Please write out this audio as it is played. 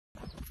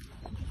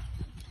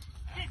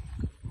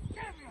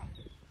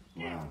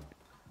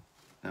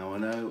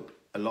know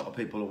a lot of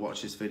people will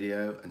watch this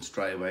video and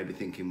straight away be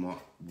thinking,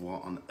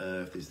 what on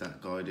earth is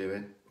that guy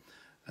doing?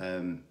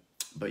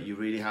 But you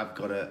really have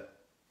got to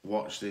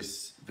watch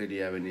this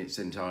video in its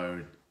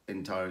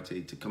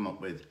entirety to come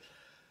up with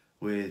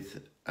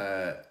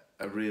a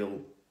real,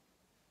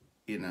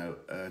 you know,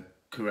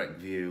 correct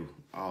view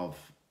of,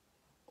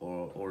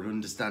 or an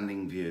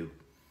understanding view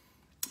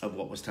of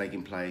what was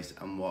taking place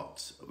and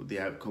what the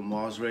outcome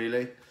was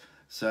really.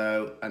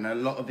 So, and a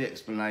lot of the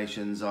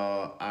explanations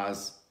are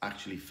as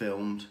actually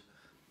filmed,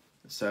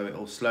 so it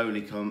will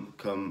slowly come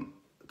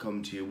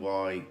to you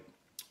why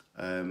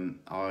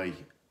I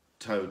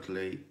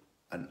totally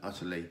and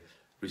utterly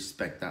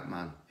respect that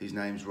man. His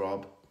name's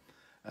Rob,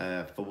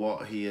 for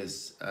what he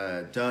has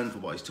done, for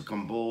what he's took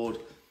on board,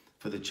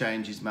 for the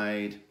change he's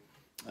made.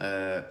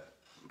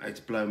 It's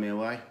blown me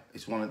away.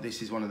 This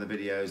is one of the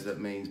videos that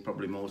means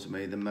probably more to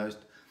me than most.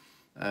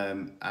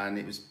 And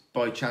it was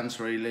by chance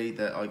really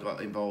that I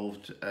got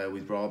involved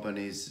with Rob and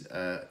his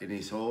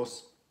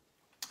horse.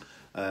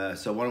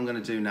 So what I'm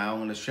going to do now, I'm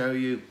going to show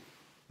you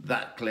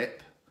that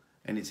clip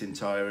in its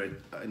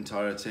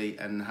entirety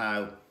and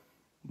how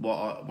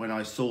when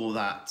I saw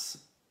that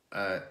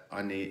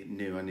I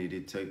knew I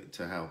needed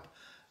to help.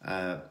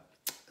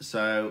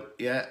 So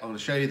yeah, I'm going to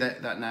show you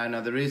that now.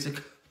 Now there's a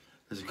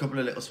couple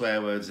of little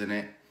swear words in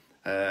it.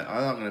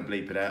 I'm not going to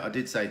bleep it out. I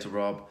did say to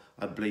Rob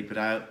I'd bleep it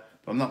out,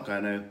 but I'm not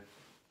going to.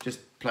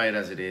 Just play it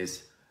as it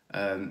is.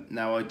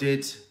 Now I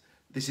did.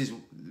 This is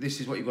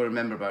what you've got to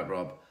remember about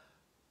Rob.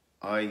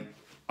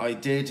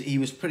 He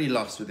was pretty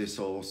lost with this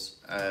horse,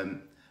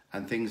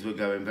 and things were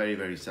going very,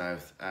 very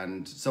south,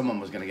 and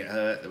someone was going to get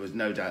hurt. There was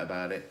no doubt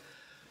about it.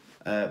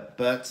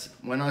 But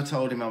when I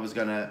told him I was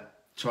going to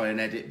try and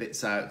edit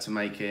bits out to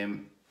make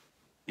him,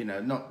 you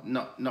know,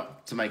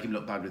 not to make him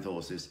look bad with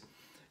horses.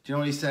 Do you know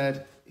what he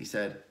said? He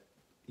said,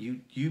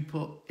 "You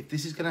put, if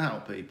this is going to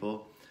help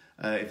people,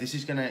 if this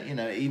is going to, you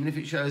know, even if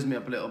it shows me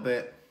up a little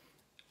bit,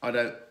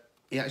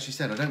 he actually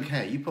said, I don't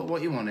care. You put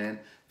what you want in.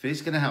 If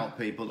it's going to help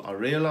people, I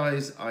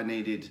realise I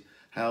needed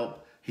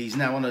help. He's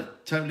now on a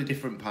totally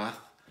different path.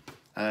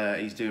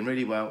 He's doing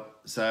really well.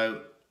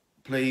 So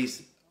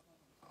please,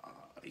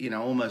 you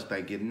know, almost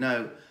beg you,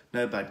 no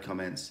bad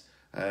comments.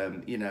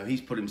 You know,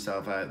 he's put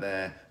himself out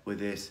there with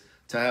this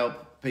to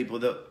help people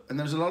and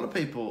there's a lot of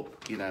people,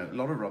 you know, a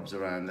lot of Robs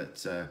around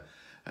that,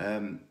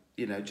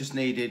 you know, just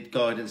needed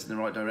guidance in the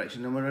right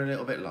direction and we're a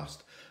little bit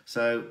lost.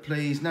 So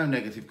please, no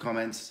negative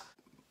comments.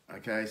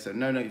 Okay, so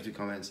no negative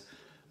comments.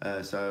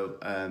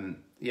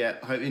 Yeah,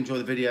 I hope you enjoy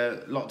the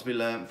video. A lot to be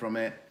learned from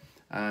it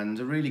and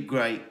a really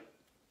great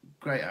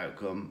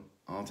outcome,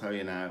 I'll tell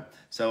you now.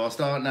 So I'll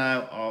start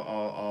now.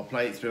 I'll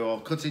play it through. I'll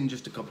cut in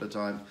just a couple of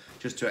times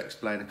just to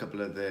explain a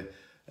couple of the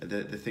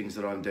things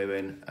that I'm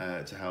doing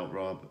to help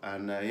Rob.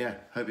 And yeah,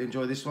 hope you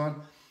enjoy this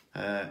one.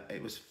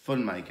 It was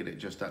fun making it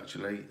just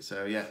actually.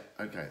 So yeah,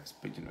 okay,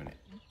 speak to you in a minute.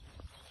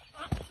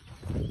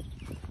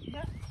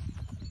 Yeah.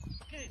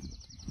 Get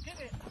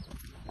it.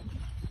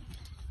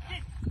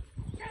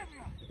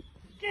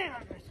 Get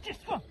on this.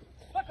 Just go.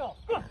 Back off.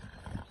 Go.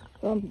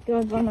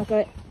 Go on, I got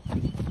it.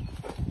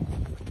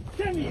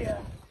 Come here.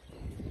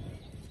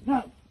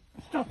 No.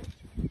 Stop it.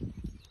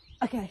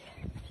 Okay.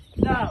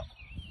 Now.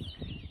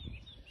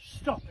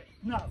 Stop it.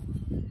 No.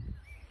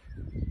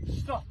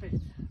 Stop it.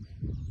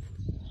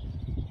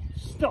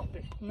 Stop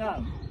it.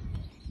 Now.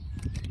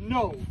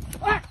 No.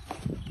 Ah!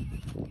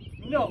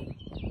 No.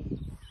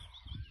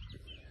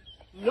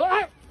 No.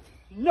 Ah!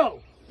 No.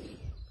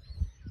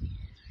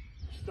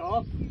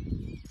 Stop.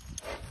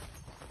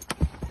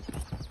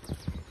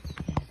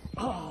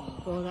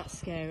 Oh, that's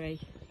scary.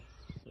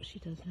 What she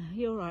does now.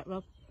 You all right,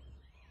 Rob?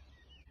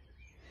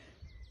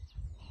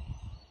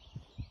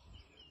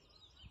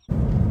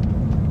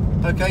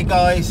 Okay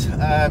guys,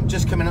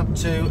 just coming up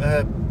to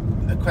a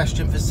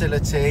equestrian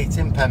facility. It's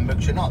in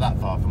Pembrokeshire, not that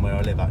far from where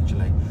I live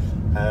actually.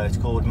 It's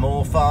called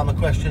Moor Farm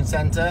Equestrian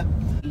Centre.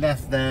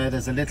 Left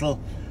there's a little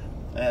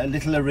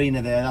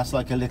arena there. That's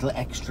like a little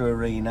extra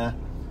arena.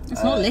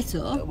 It's not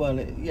little. Well,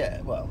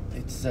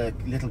 it's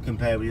little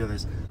compared with the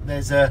others.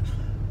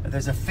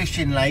 There's a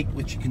fishing lake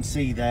which you can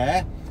see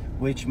there,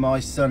 which my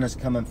son has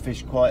come and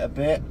fished quite a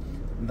bit.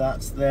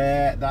 That's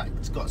there.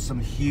 That's got some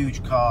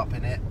huge carp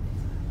in it.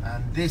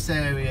 And this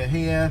area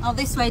here. Oh,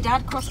 this way,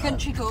 Dad.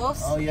 Cross-country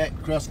course. Oh yeah,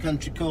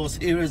 cross-country course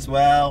here as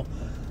well.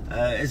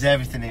 There's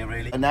everything here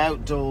really. An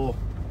outdoor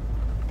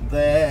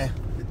there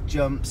with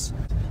jumps.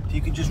 If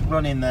you could just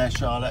run in there,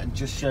 Charlotte, and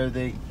just show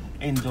the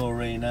indoor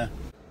arena.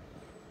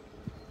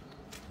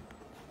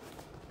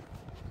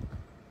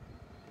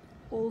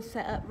 All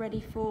set up, ready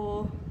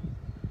for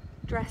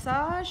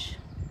dressage.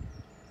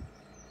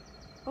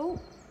 Oh,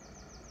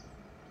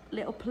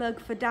 little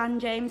plug for Dan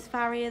James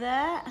Farrier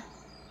there.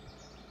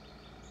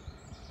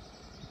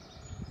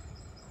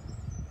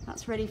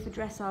 That's ready for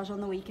dressage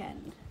on the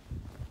weekend.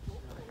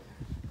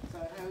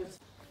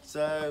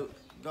 So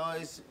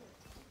guys,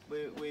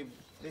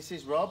 this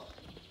is Rob.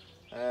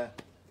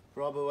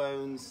 Rob who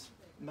owns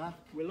Mac.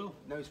 Willow?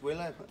 No, it's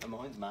Willow.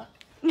 Mine's Mac.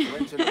 I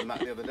went to another Mac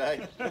the other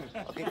day. I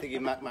keep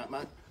thinking Mac.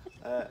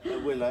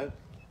 Willow.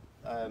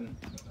 and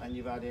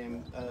you've had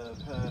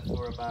her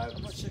for about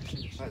 6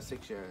 years. About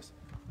 6 years.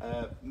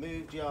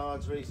 Moved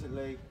yards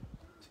recently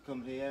to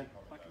come here.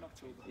 Back in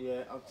October.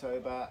 Yeah,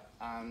 October,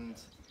 and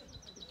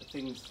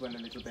things went a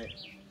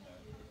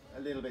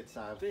little bit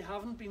south. They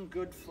haven't been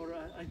good for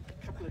a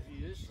couple of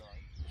years.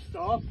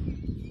 Stop.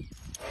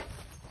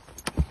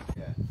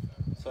 Yeah.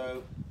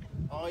 So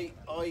I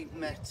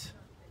met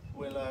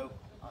Willow.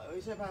 It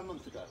was about a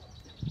month ago.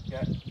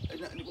 Yeah,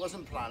 it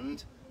wasn't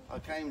planned. I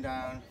came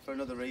down for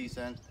another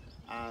reason,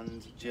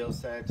 and Jill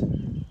said,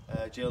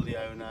 Jill, the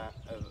owner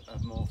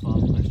of Moor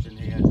Farm Question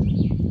here,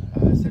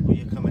 said, will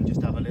you come and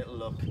just have a little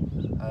look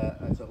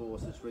at a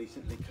horse that's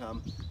recently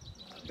come,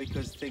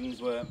 because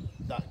things weren't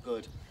that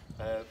good.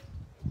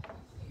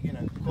 You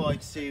know,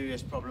 quite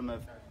serious problem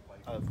of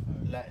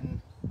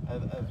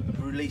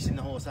releasing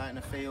the horse out in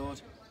a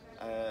field.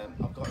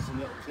 I've got some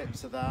little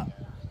clips of that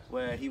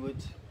where she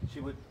would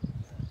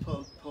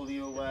pull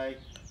you away,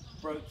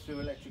 broke through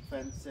electric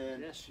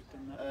fencing. Yes,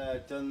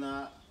 you've done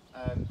that.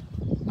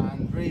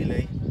 And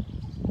really,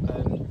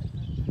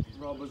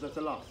 Rob was at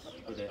a loss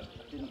with it.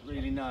 Didn't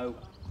really know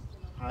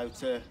how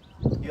to.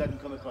 You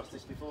hadn't come across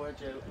this before, had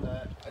you?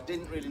 I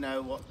didn't really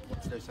know what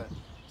to do.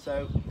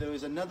 So there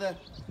was another.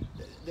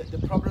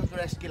 The problems were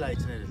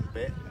escalating a little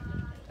bit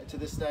to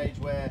the stage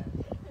where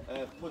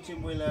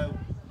putting Willow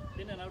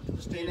In and out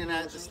of the in and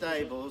out the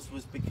stables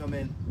was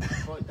becoming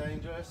quite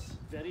dangerous.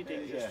 Very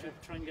dangerous to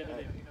try and get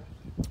it in.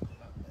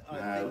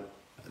 Now,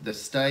 the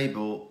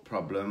stable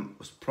problem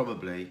was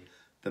probably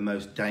the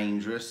most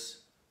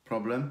dangerous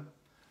problem,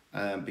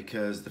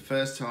 because the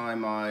first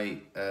time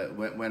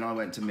when I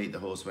went to meet the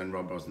horse when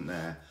Rob wasn't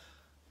there,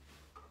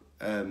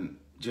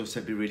 Jill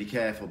said be really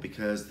careful,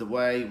 because the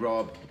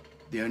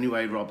only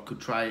way Rob could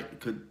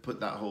put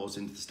that horse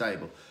into the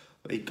stable,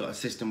 he'd got a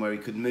system where he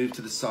could move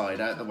to the side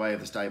out the way of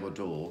the stable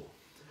door,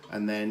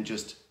 and then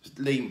just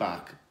lean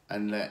back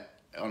and let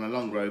on a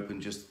long rope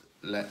and just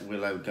let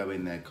Willow go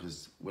in there,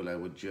 because Willow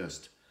would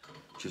just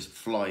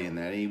fly in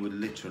there. He would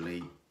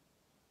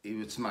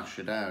smash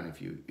her down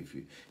if you.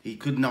 He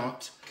could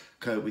not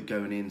cope with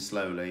going in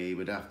slowly. He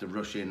would have to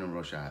rush in and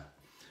rush out.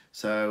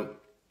 So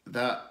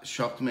that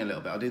shocked me a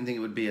little bit. I didn't think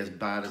it would be as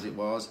bad as it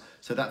was.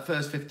 So that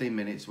first 15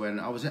 minutes when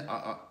I was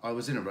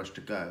in a rush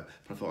to go,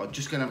 but I thought I'm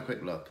just going to have a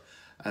quick look,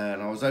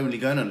 and I was only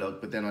going to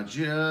look, but then I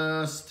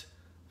just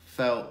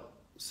felt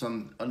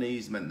some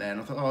uneasement there, and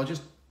I thought, oh, I'll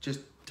just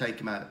take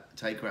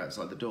her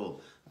outside the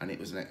door, and it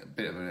was a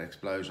bit of an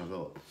explosion. I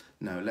thought,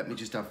 no, let me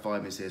just have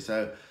 5 minutes here.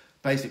 So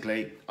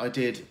basically, I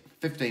did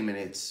 15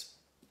 minutes,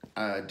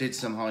 did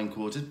some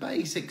hindquarters,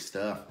 basic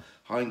stuff,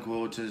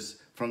 hindquarters,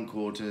 front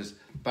quarters,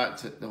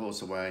 backed the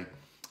horse away,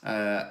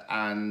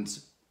 and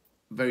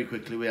very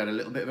quickly we had a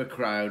little bit of a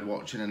crowd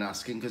watching and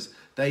asking, because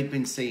they'd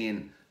been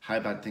seeing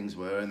how bad things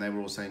were, and they were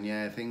all saying,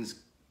 yeah, things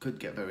could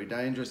get very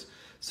dangerous.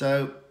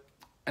 So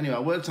anyway, I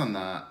worked on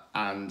that,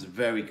 and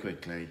very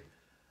quickly,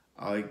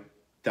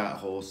 that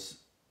horse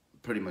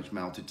pretty much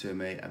melted to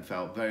me and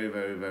felt very,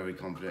 very, very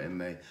confident in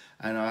me.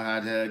 And I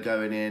had her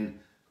going in,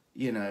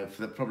 you know,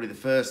 for probably the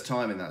first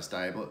time in that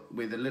stable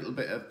with a little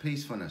bit of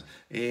peacefulness.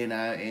 In,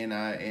 out, in,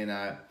 out, in,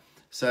 out.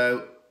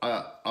 So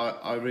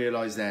I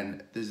realised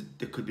then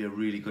there could be a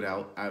really good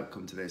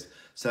outcome to this.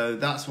 So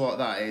that's what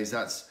that is.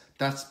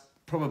 That's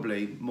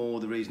probably more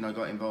the reason I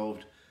got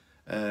involved,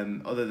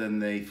 other than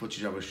the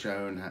footage I was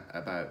shown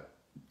about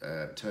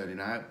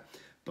turning out.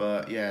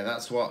 But yeah,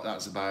 that's what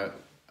that's about.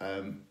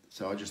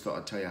 So I just thought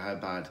I'd tell you how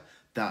bad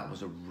that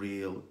was. A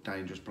real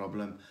dangerous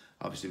problem,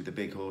 obviously with the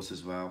big horse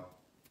as well.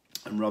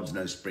 And Rob's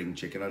no spring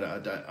chicken. I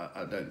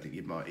don't think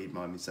he'd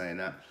mind me saying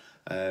that.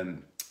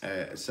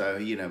 So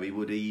you know, he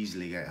would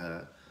easily get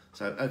hurt.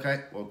 So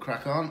okay, well,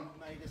 crack on.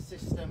 Made a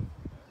system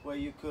where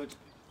you could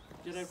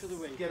Get out of the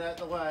way. Get out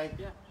the way.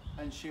 Yeah.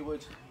 And she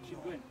would.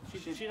 She'd go in.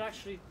 She'd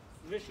actually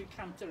literally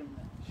canter in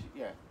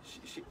there.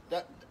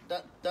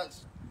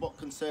 That's what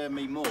concerned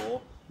me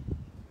more,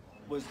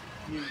 was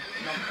you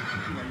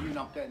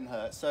not getting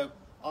hurt. So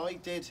I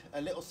did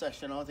a little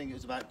session. I think it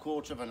was about a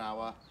quarter of an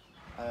hour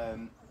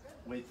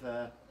with.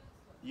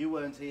 You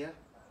weren't here.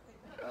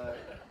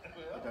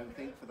 I don't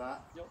think for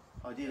that. Yep.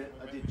 I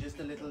did just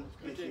a little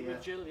bit here.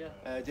 With Jill,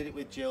 yeah. Did it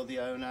with Jill, the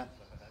owner,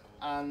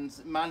 and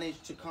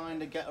managed to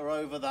kind of get her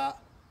over that,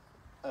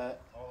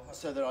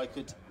 so that I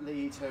could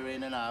lead her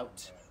in and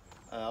out.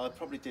 I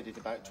probably did it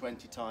about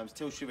 20 times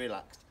till she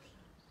relaxed.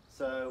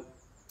 So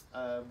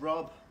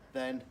Rob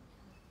then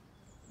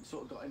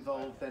sort of got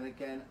involved then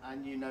again,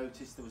 and you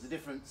noticed there was a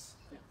difference,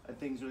 and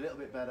things were a little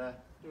bit better.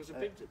 There was a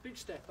big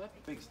step up.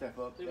 Big step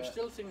up. There were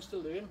still things to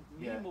learn,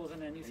 me more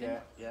than anything.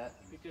 Yeah.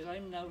 Because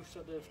I'm now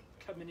sort of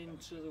coming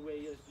into the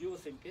way as you're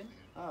thinking.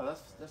 Oh,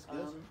 that's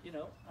good. You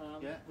know,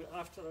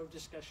 after our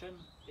discussion,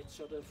 it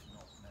sort of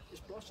it's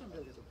blossomed a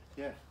little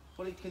bit. Yeah.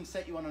 Well, it can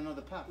set you on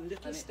another path.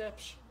 Little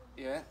steps.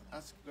 Yeah,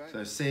 that's great.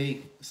 So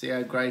see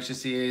how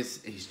gracious he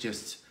is. He's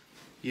just,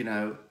 you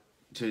know,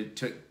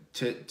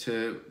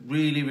 to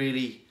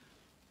really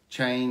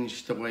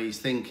change the way he's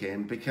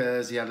thinking,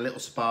 because he had a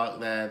little spark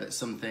there that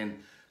something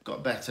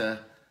got better,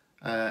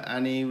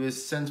 and he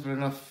was sensible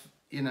enough,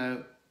 you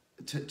know,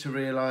 to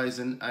realise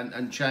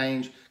and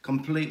change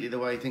completely the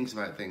way he thinks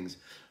about things.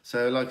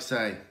 So, like I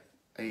say,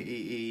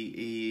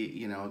 he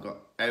you know, I've got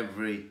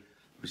every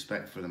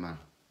respect for the man.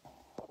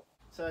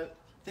 So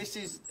this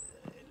is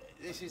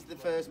the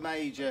first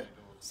major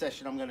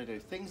session I'm going to do.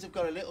 Things have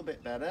got a little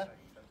bit better,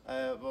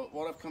 but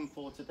what I've come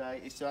for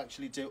today is to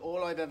actually do,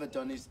 all I've ever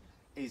done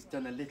is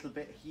done a little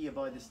bit here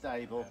by the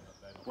stable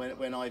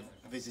when I've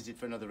visited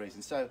for another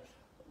reason. So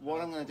what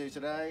I'm going to do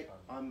today,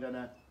 I'm going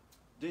to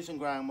do some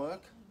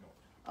groundwork.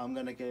 I'm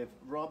going to give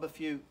Rob a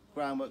few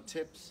groundwork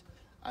tips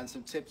and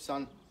some tips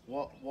on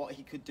what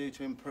he could do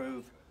to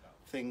improve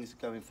things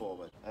going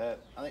forward. I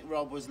think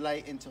Rob was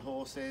late into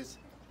horses.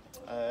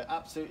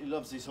 Absolutely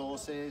loves his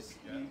horses.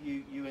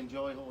 You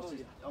enjoy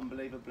horses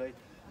unbelievably.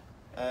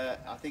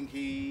 I think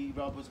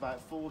Rob was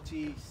about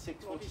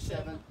 46,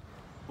 47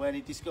 when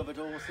he discovered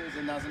horses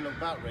and hasn't looked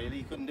back really.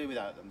 He couldn't do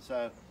without them.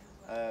 So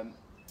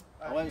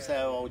I won't say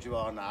how old you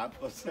are now,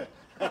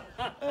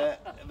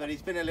 but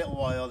it's been a little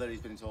while that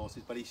he's been into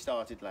horses, but he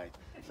started late.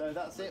 So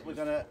that's it. We're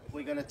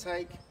gonna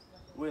take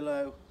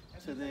Willow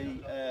to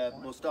the.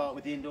 We'll start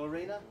with the indoor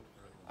arena,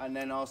 and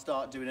then I'll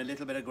start doing a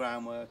little bit of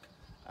groundwork.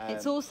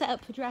 It's all set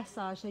up for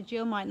dressage, so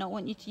Jill might not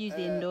want you to use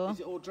the indoor. Is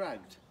it all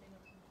dragged?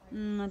 I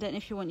don't know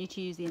if she'll want you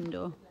to use the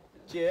indoor.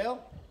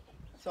 Jill,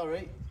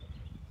 sorry.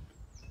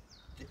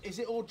 Is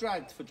it all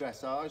dragged for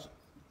dressage? Do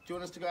you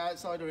want us to go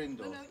outside or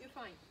indoors? No, you're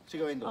fine. To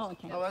go indoors. Oh,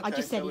 okay. Oh, okay. I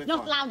just said so it's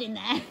not allowed in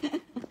there.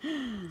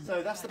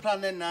 So that's the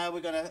plan then. Now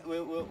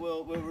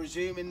we'll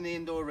resume in the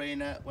indoor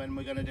arena when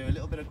we're gonna do a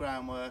little bit of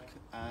groundwork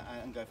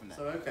and go from there.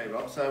 So okay,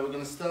 Rob. So we're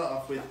gonna start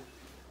off with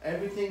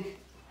everything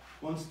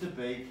wants to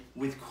be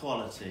with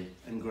quality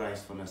and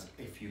gracefulness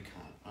if you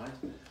can,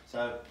 right?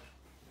 So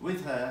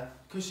with her,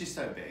 because she's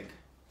so big,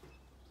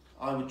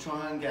 I would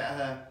try and get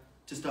her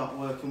to start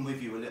working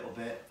with you a little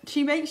bit.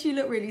 She makes you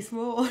look really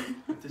small.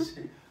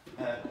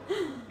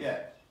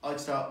 Yeah,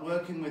 I'd start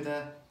working with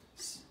her.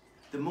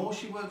 The more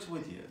she works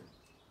with you,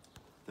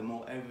 the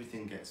more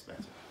everything gets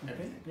better.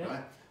 Everything, yeah.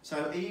 right?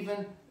 So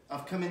even,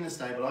 I've come in the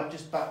stable, I've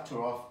just backed her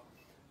off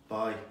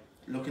by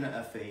looking at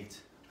her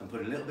feet and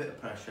put a little bit of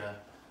pressure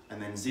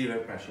and then zero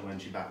pressure when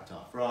she backed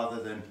off,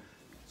 rather than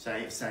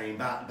saying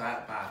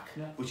back,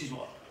 Yeah. which is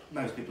what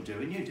most people do,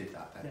 and you did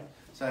that then. Yeah.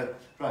 So,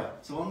 right,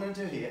 so what I'm going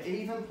to do here,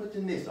 even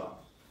putting this on,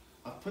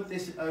 I've put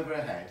this over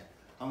her head,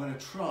 I'm going to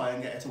try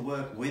and get her to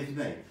work with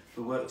me,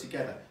 to work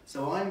together.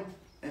 So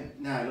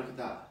now look at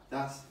that,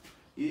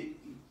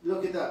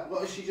 look at that,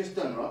 what has she just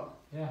done, Rob?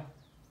 Yeah.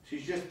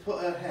 She's just put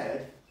her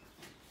head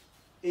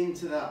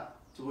into that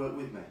to work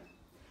with me.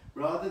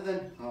 Rather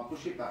than, I'll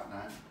push it back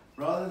now,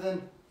 rather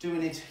than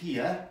doing it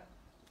here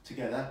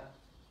together,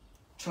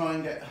 try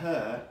and get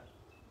her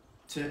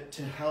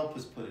to help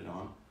us put it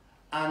on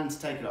and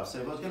take it off. So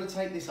if I was going to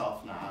take this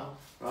off now,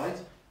 right,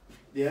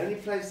 the only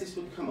place this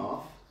would come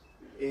off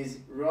is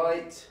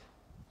right,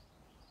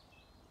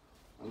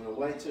 I'm going to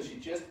wait till she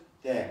just,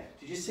 there.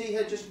 Did you see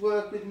her just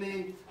work with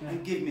me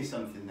and give me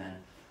something then?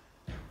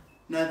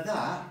 Now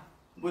that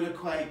will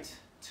equate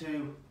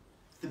to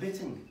the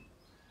bitting.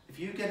 If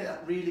you get it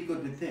really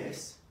good with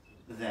this,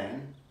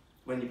 then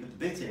when you put the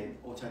bit in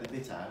or take the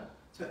bit out,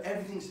 so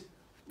everything's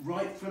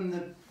right from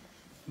the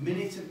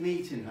minute of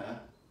meeting her,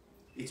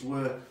 it's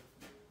work,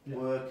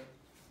 work.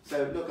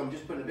 So look, I'm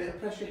just putting a bit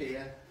of pressure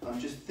here. I'm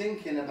just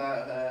thinking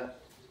about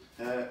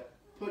her,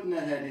 putting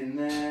her head in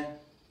there,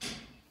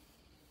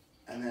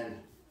 and then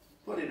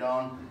put it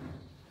on,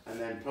 and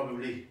then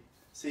probably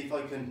see if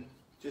I can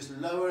just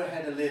lower her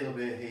head a little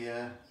bit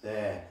here,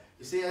 there.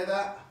 You see how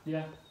that?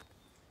 Yeah.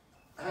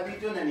 Have you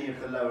done any of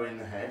the lowering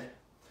the head?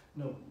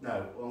 No.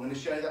 No, well, I'm going to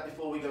show you that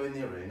before we go in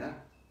the arena.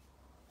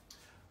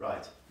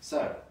 Right,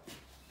 so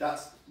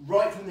that's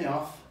right from the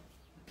off,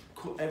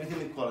 everything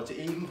with quality,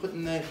 even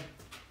putting the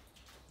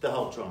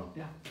halter on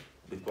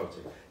with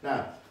quality.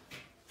 Now,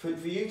 for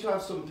you to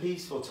have some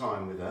peaceful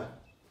time with her,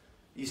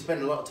 you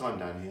spend a lot of time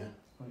down here.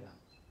 Oh yeah.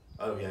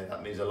 Oh yeah,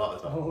 that means a lot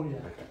of time. Oh yeah.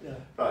 Okay. Yeah.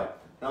 Right,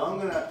 now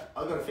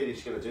I've got a feeling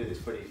she's going to do this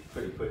pretty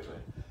quickly.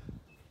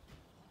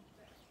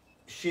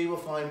 She will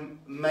find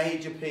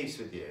major peace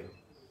with you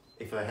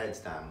if her head's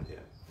down with you.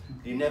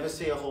 You never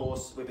see a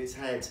horse with its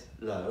head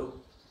low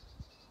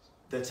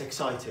that's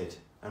excited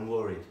and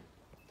worried.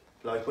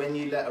 Like when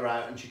you let her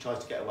out and she tries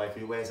to get away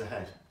from you, where's her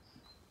head?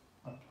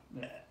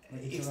 Yeah.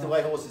 It's the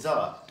way horses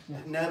are. Yeah.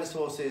 Nervous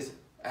horses,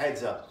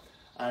 heads up.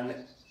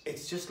 And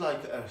it's just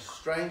like a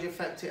strange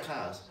effect it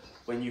has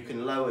when you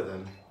can lower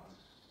them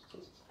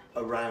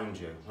around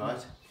you,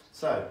 right?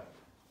 So,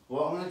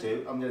 what I'm going to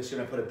do, I'm just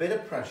going to put a bit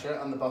of pressure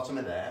on the bottom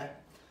of there.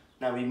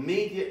 Now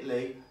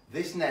immediately,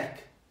 this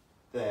neck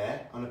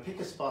there, I'm going to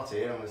pick a spot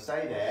here, I'm going to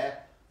stay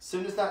there. As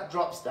soon as that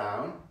drops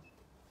down,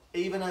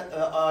 even at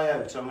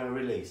iota, I'm going to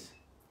release,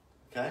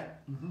 okay?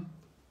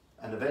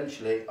 And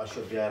eventually, I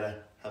should be able to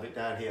have it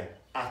down here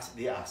at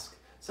the ask.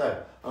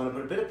 So, I'm going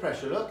to put a bit of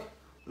pressure,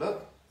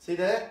 look, see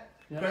there?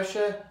 Yeah.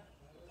 Pressure,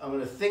 I'm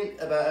going to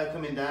think about her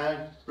coming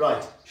down.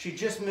 Right, she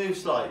just moved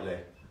slightly.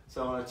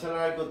 So I'm going to tell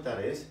her how good that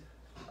is.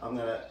 I'm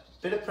going to,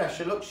 bit of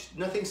pressure, look,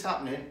 nothing's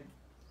happening.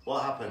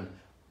 What happened?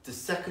 The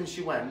second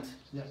she went,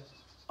 Yeah.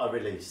 I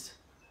released.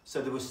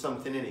 So there was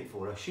something in it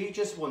for her. She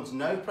just wants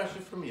no pressure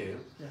from you,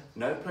 Yeah.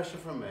 no pressure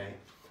from me.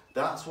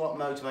 That's what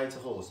motivates a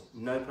horse,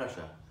 no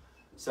pressure.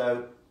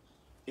 So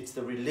it's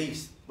the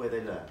release where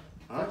they learn.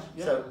 Right?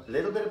 Yeah. So a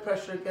little bit of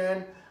pressure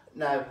again.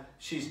 Now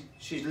she's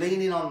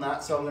leaning on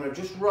that, so I'm going to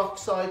just rock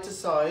side to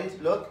side.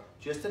 Look,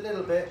 just a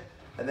little bit,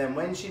 and then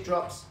when she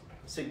drops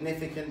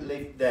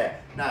significantly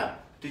there. Now,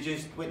 did you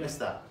witness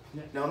that?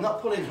 Yeah. Now I'm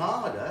not pulling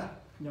harder.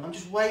 No. I'm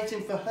just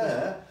waiting for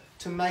her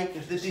to make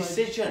the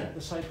decision.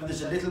 the side by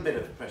There's a side. little bit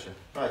of pressure.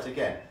 Right,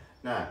 again.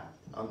 Now,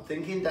 I'm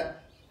thinking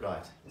that,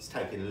 right, it's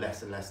taking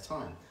less and less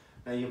time.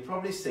 Now, you'll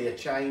probably see a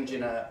change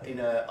in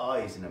her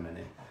eyes in a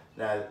minute.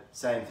 Now,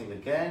 same thing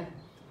again.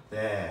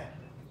 There.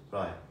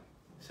 Right.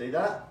 See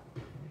that?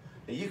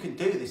 Now, you can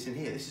do this in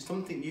here. This is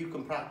something you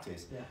can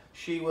practice. Yeah.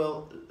 She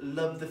will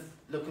love the,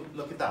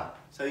 look at that.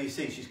 So you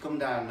see, she's come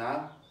down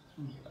now.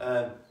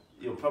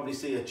 You'll probably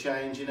see a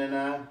change in her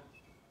now.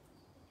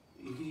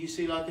 You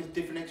see like a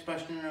different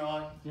expression in her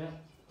eye? Yeah.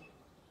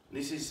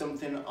 This is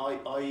something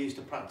I used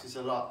to practice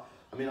a lot.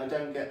 I mean, I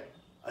don't get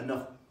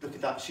enough. Look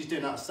at that. She's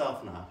doing that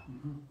herself now.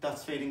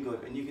 That's feeling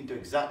good. And you can do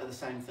exactly the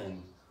same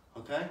thing.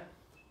 Okay?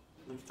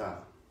 Look at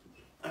that.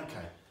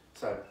 Okay.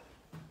 So,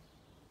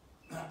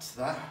 that's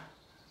that.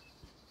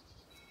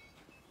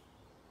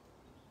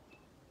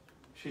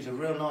 She's a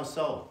real nice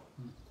soul.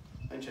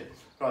 Isn't she?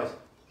 Right.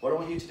 What I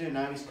want you to do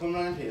now is come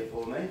round here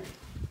for me.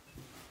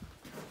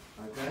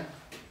 Okay?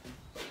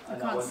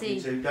 And I want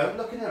you to, don't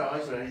look in her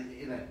eyes or anything,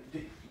 you know,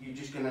 you're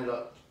just going to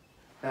look.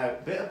 Now, a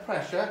bit of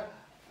pressure,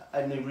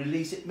 and then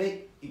release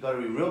it. You've got to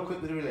be real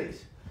quick with the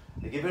release.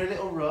 Now give her a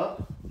little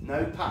rub,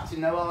 no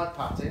patting, no hard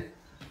patting.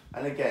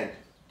 And again,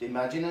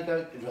 imagine her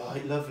go,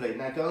 right, lovely.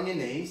 Now go on your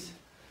knees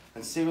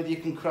and see whether you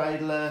can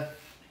cradle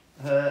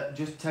her.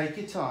 Just take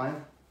your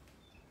time.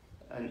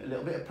 And a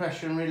little bit of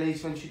pressure and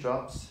release when she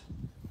drops.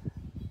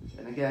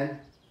 And again,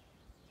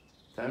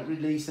 don't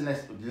release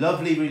unless,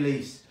 lovely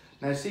release.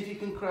 Now see if you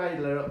can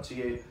cradle her up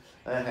to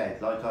her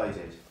head like I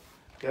did.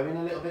 Go in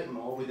a little bit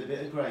more with a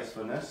bit of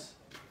gracefulness.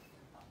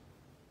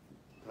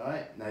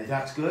 Right, now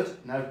that's good.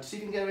 Now see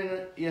if you can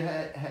go in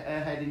her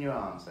head in your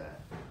arms there.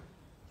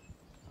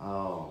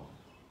 Oh,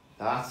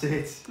 that's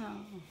it. Oh.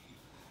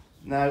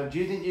 Now do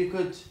you think you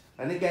could,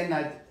 and again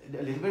now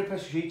a little bit of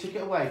pressure, she took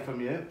it away from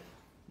you.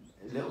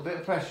 A little bit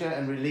of pressure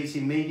and release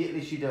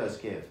immediately she does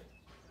give.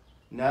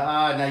 No,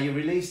 now you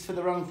released for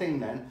the wrong thing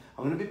then.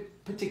 I'm going to be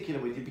particular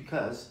with you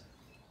because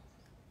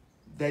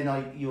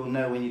then you'll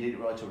know when you did it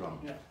right or wrong.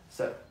 Yeah.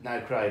 So now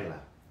cradle her.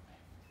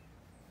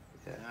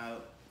 Yeah. Now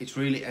it's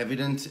really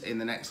evident in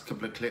the next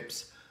couple of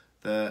clips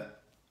that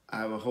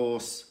our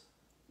horse,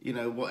 you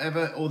know,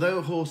 whatever, although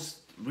a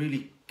horse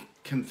really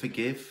can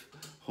forgive,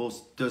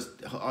 horse does,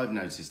 I've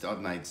noticed,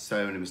 I've made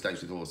so many mistakes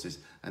with horses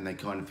and they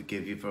kind of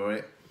forgive you for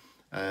it.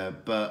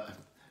 But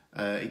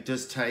it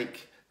does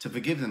take, to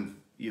forgive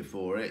you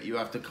for it, you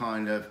have to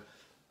kind of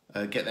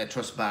get their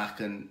trust back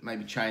and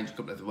maybe change a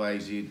couple of the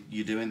ways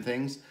you're doing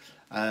things.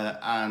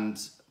 And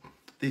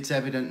it's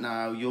evident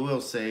now, you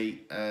will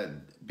see,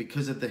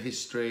 because of the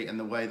history and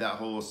the way that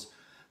horse,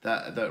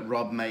 that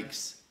Rob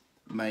makes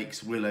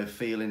Willow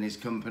feel in his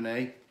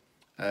company,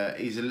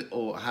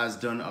 or has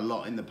done a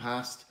lot in the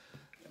past,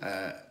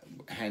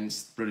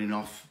 hence running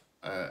off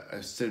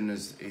as soon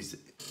as he's,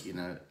 you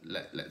know,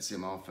 lets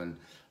him off, and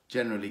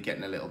generally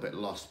getting a little bit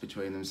lost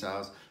between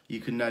themselves. You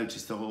can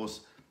notice the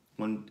horse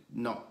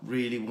not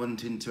really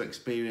wanting to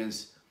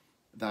experience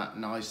that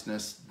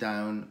niceness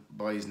down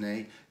by his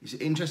knee. It's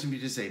interesting for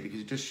you to see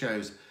because it just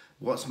shows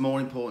what's more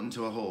important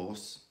to a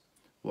horse.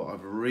 What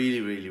I've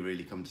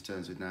really come to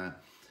terms with now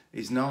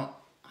is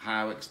not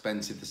how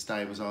expensive the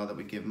stables are that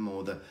we give them,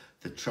 or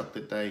the truck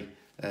that they,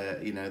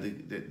 you know,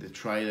 the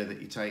trailer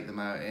that you take them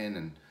out in,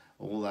 and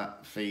all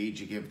that feed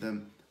you give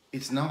them.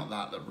 It's not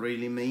that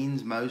really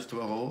means most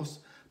to a horse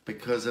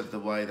because of the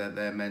way that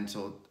their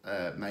mental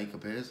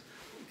makeup is.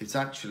 It's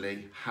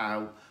actually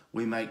how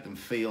we make them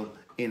feel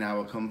in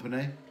our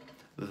company.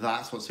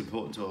 That's what's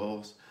important to a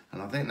horse.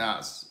 And I think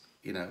that's,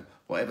 you know,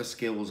 whatever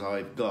skills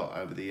I've got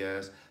over the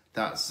years,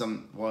 that's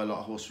why a lot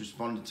of horses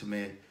responded to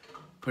me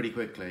pretty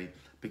quickly,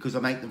 because I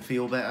make them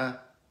feel better.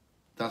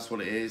 That's what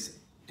it is.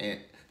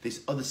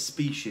 This other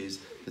species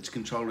that's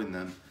controlling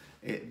them,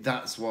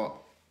 that's what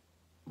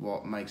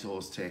makes a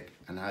horse tick,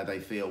 and how they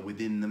feel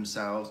within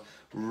themselves,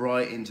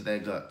 right into their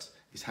gut,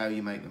 is how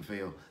you make them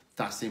feel.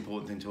 That's the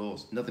important thing to a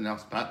horse. Nothing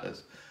else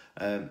matters.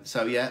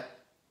 So yeah,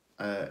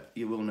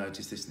 you will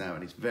notice this now,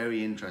 and it's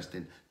very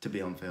interesting to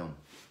be on film.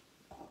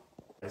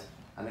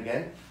 And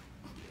again,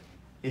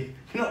 you're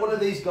not one of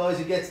these guys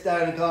who gets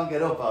down and can't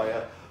get up, are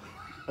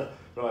you?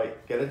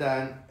 Right, get her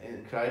down,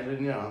 cradle her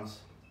in your arms.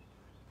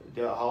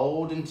 Do a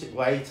hold and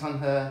wait on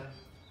her.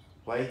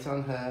 Wait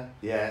on her.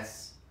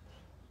 Yes.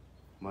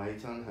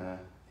 Wait on her.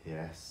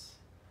 Yes.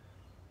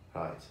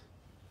 Right.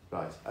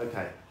 Right.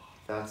 Okay.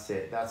 That's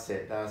it. That's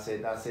it. That's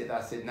it. That's it.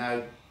 That's it.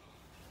 Now,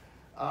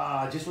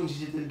 I just wanted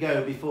you to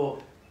go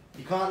before.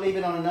 You can't leave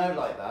it on a note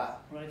like that,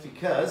 Right.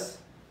 because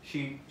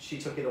she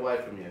took it away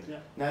from you. Yeah.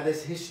 Now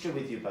there's history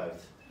with you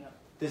both. Yeah.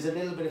 there's a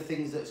little bit of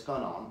things that's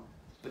gone on,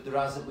 but there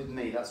hasn't with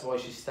me. That's why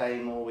she's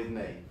staying more with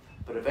me.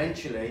 But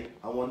eventually,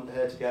 I want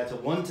her to be able to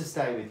want to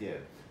stay with you.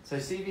 So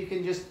see if you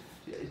can just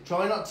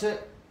try not to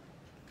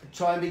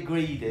try and be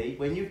greedy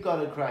when you've got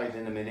her craving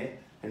in a minute,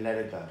 and let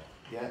her go.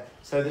 Yeah,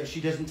 so that she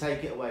doesn't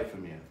take it away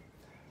from you.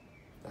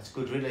 That's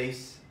good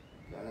release.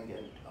 And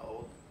again,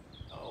 hold,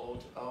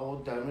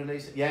 don't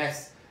release it.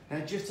 Yes. Now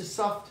just a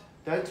soft.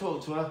 Don't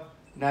talk to her.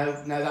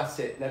 No, that's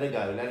it. Let her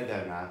go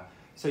now.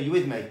 So you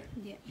with me?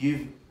 Yeah.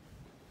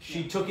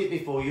 She took it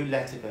before you.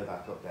 Let her go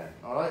back up then.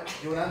 All right.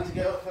 Do you want Anne to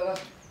get up, fella?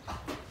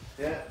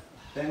 Yeah.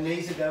 Them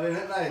knees are going,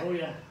 aren't they? Oh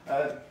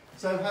yeah.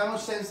 So how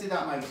much sense did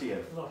that make to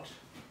you? A lot.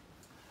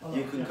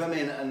 You can come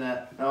in and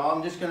now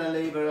I'm just going to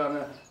leave her on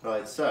a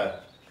right. So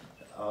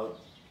I'll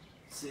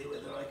see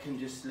whether I can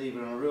just leave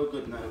her on a real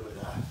good note with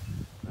that.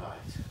 Right.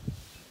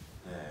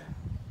 There.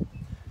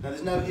 Now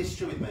there's no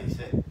history with me,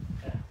 see?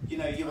 Yeah. You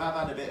know, you have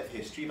had a bit of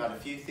history, you've had a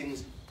few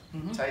things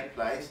take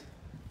place.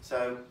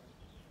 So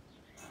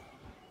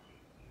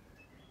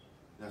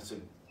that's a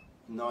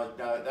nice,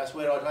 that's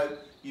where I'd hope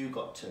you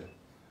got to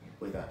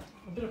with that.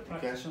 A bit of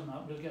practice on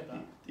that, we'll get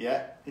that.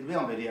 Yeah, it'll be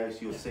on video so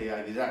you'll see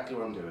exactly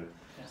what I'm doing.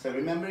 Yeah. So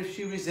remember, if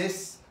she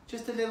resists,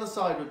 just a little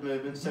sideward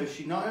movement, so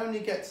she not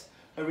only gets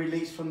a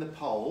release from the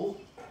pole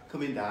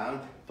coming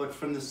down, but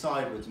from the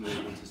sideways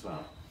movement as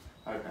well.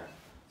 Okay,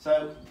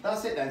 so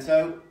that's it then.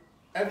 So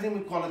everything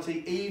with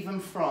quality, even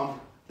from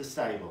the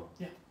stable.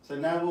 Yeah. So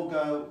now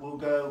we'll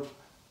go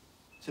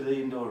to the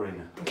indoor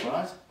arena. All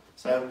right.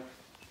 So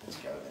let's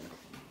go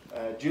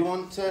then. Do you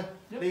want to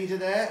lead her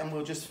there, and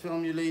we'll just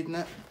film you leading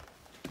it?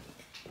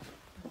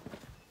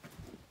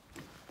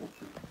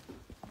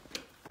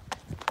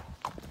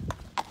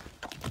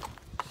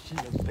 She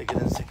looks bigger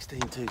than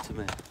 16.2 to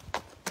me.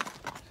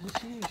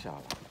 Doesn't she,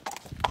 Charlotte?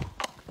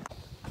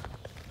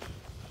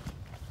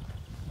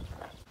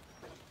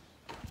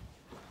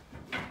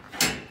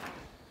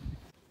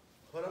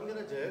 What I'm going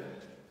to do,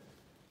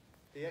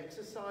 the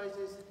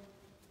exercises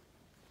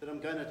that I'm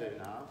going to do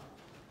now,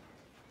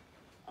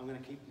 I'm going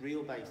to keep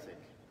real basic.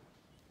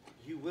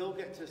 You will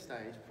get to a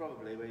stage,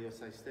 probably, where you'll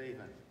say,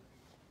 Stephen,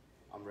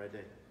 I'm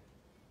ready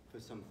for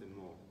something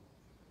more.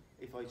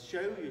 If I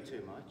show you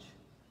too much,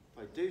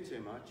 if I do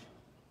too much,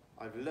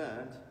 I've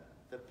learned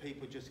that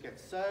people just get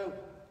so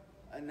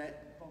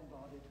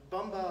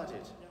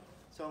bombarded. Yeah.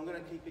 So I'm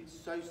going to keep it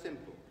so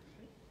simple.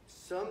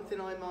 Something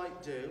I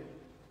might do,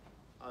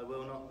 I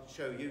will not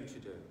show you to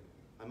do.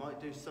 I might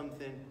do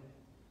something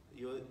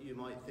you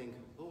might think,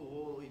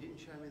 oh, you didn't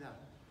show me that.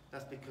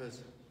 That's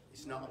because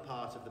it's not a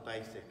part of the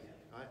basic,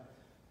 right?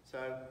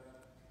 So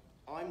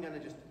I'm going to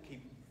just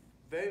keep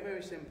very,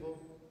 very simple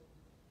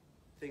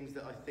things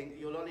that I think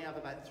you'll only have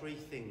about 3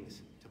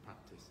 things to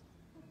practice.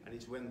 And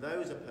it's when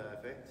those are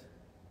perfect,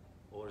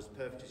 or as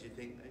perfect as you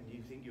think, and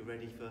you think you're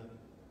ready for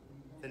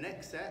the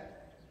next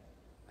set,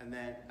 and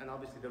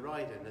obviously the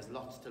riding, there's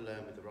lots to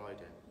learn with the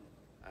riding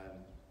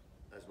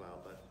as well,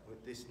 but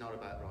this is not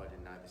about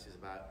riding now, this is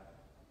about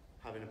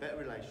having a better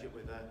relationship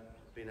with her,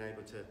 being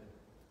able to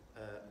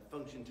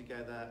function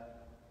together,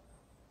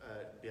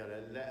 be able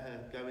to let her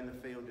go in the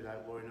field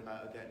without worrying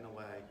about her getting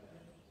away,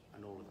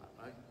 and all of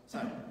that, right?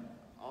 So,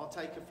 I'll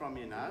take her from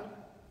you now.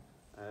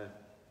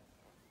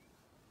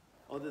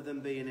 Other than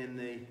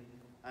being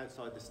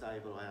outside the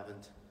stable, I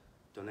haven't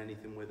done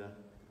anything with her,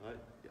 right?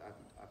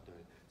 I've done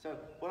it. So,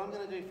 what I'm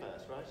going to do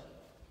first, right?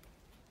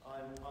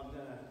 I'm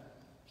going to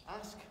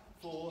ask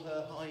for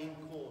her hind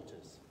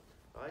quarters,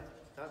 right?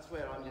 That's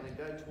where I'm going to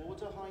go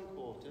towards her hind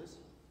quarters,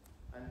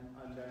 and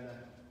I'm going to,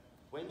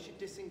 when she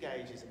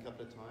disengages a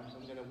couple of times,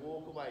 I'm going to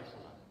walk away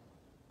from her,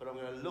 but I'm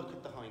going to look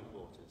at the hind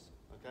quarters,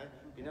 okay?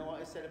 You know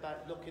what I said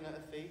about looking at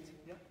her feet?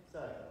 Yeah.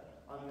 So,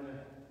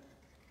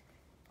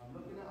 I'm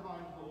looking at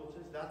hind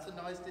quarters, that's a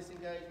nice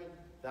disengagement,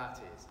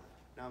 that is.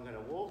 Now I'm going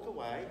to walk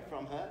away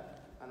from her,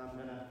 and I'm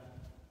going to,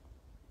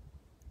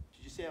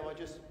 did you see how I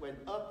just went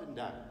up and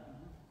down,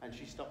 and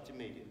she stopped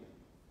immediately?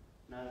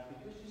 Now,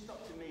 because she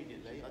stopped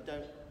immediately, I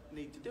don't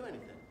need to do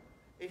anything.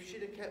 If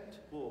she'd have kept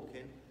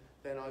walking,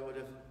 then I would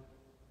have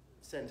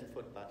sent her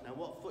foot back. Now,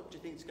 what foot do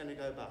you think is going to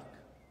go back?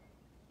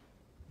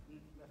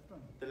 Left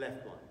one. The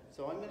left one.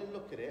 So I'm going to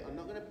look at it. I'm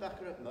not going to back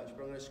her up much,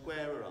 but I'm going to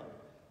square her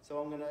up. So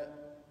I'm going to,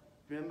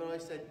 remember I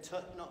said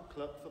tut, not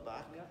cluck for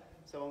back? Yeah.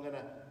 So I'm going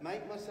to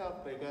make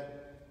myself bigger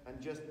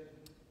and just,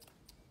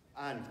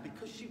 and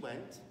because she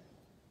went,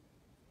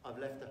 I've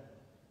left her.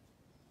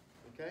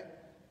 Okay?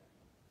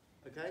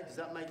 Okay, does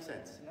that make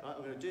sense? Yeah. Right,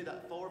 I'm going to do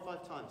that 4 or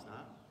 5 times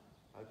now.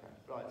 Okay,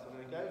 right, so I'm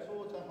going to go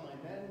towards her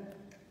hind end.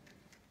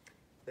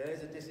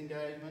 There's a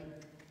disengagement.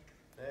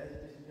 There's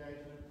a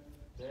disengagement.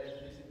 There's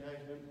a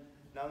disengagement.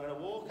 Now I'm going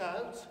to walk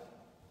out.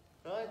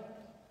 Right?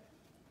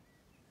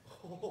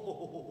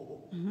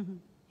 Oh.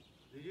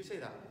 Did you see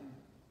that?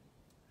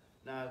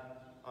 Now,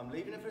 I'm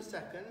leaving her for a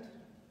second.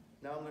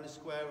 Now I'm going to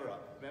square her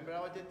up. Remember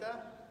how I did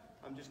that?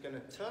 I'm just going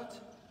to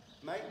tut,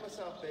 make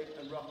myself big,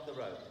 and rock the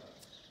rope.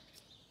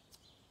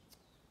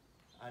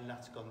 And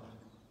that's gone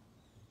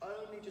back.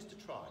 Only just to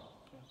try.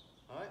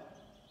 Alright?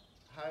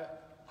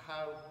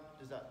 How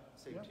does that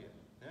seem to you?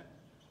 Yeah?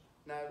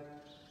 Now,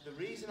 the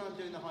reason I'm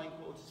doing the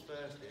hindquarters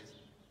first is,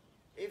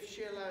 if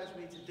she allows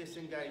me to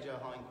disengage her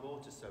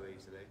hindquarters so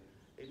easily,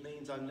 it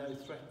means I'm no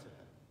threat to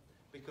her.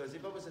 Because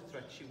if I was a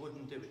threat, she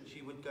wouldn't do it.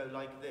 She would go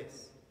like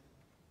this.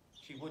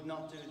 She would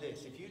not do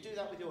this. If you do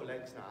that with your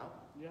legs now,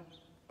 Yeah.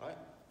 right,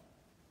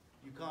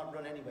 you can't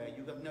run anywhere.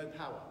 You have no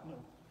power. No.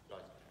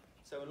 Right.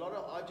 So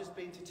I've just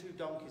been to 2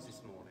 donkeys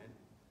this morning,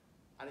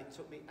 and it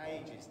took me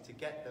ages to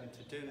get them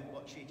to do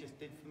what she just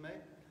did for me,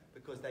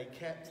 because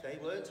they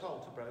weren't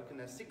told to broken,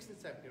 they're 6 and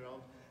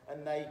 7-year-olds,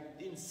 and they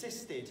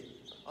insisted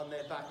on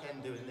their back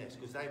end doing this,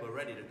 because they were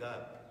ready to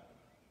go.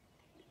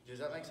 Does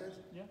that make sense?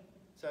 Yeah.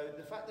 So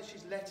the fact that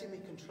she's letting me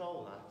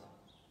control that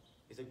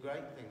is a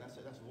great thing,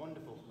 that's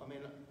wonderful. I mean,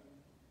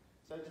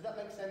 so does that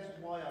make sense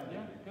why I'm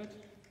doing it? Good.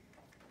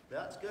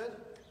 That's good.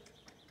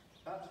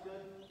 That's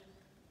good.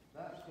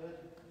 That's good.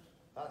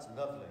 That's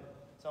lovely.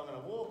 So I'm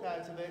going to walk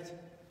out of it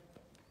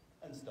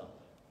and stop.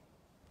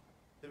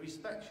 The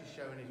respect she's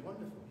showing is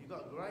wonderful. You've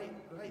got a great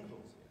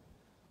horse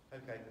here.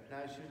 Okay,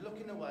 now she was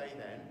looking away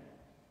then.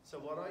 So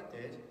what I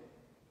did,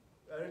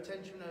 her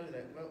attention over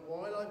there,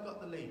 while I've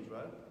got the lead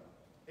rope,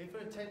 if her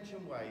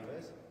attention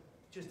wavers,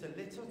 just a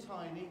little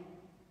tiny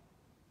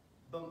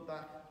bump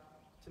back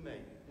to me.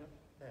 Yep.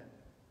 There,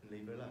 and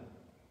leave her alone.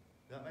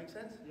 Does that make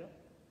sense? Yeah.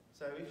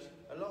 So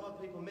a lot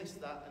of people miss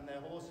that, and their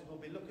horses will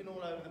be looking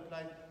all over the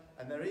place,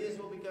 and their ears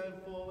will be going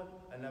forward,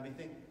 and they'll be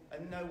thinking,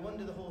 and no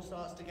wonder the horse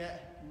starts to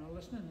get, You're not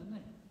listening, aren't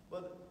they?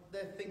 well,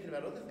 they're thinking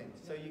about other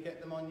things. So you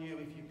get them on you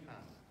if you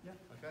can. Yeah.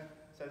 Okay?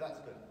 So that's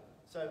good.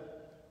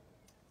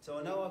 So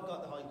I know I've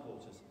got the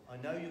hindquarters. I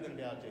know you're going to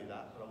be able to do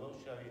that, but I will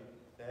show you.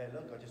 There,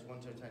 look, I just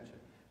want your attention.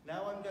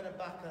 Now I'm going to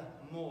back her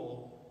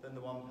more than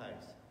the 1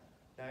 pace.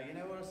 Now, you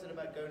know what I said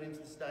about going into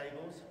the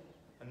stables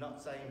and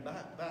not saying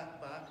back,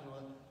 back, back,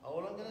 and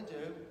all I'm going to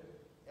do,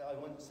 I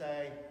want to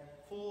say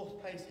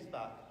 4 paces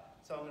back.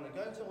 So I'm going to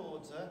go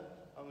towards her,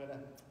 I'm going to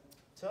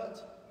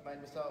tut,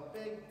 make myself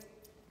big,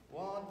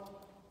 1,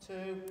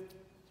 2,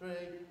 3,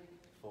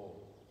 4.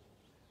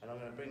 And I'm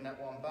going to bring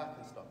that one back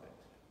and stop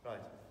it.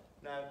 Right.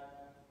 Now,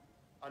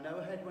 I know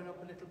her head went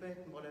up a little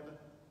bit and whatever.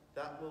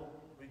 That will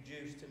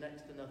reduce to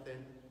next to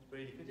nothing.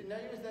 Really good. Didn't know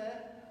you was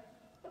there.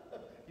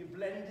 You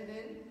blended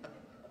in.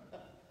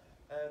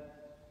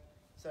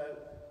 So.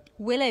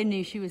 Willow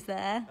knew she was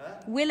there. Huh?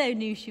 Willow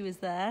knew she was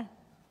there.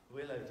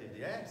 Willow did,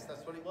 yes,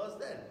 that's what it was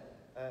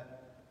then.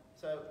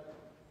 So,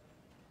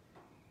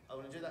 I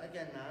want to do that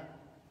again now.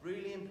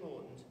 Really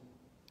important,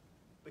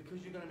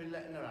 because you're going to be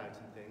letting her out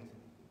and things,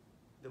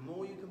 the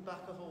more you can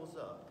back a horse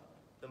up,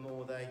 the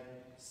more they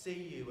see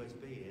you as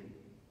being.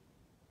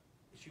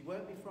 She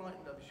won't be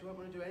frightened of it, she won't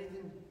want to do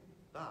anything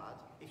bad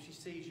if she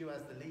sees you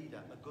as the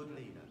leader, a good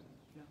leader.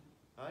 Yeah.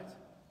 Right?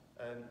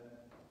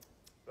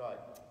 Right.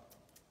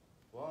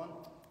 1,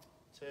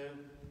 2,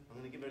 I'm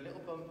going to give her a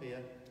little bump here.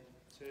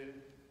 2,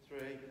 3,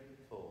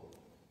 4.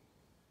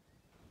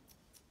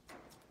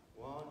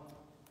 1,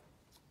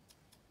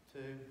 2,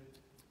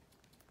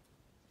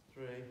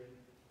 3,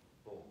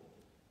 4.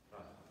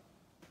 Right.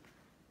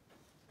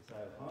 So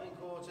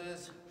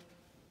hindquarters,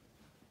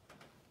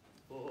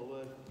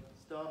 forward,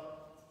 stop.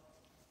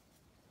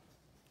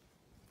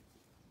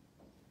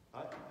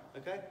 Right.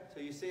 Okay. So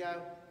you see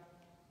how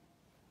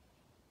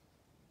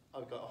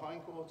I've got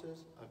hindquarters,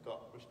 I've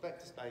got respect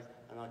to space,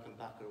 and I can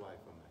back her away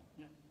from me.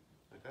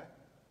 Yeah. Okay?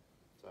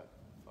 So,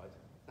 right.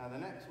 Now the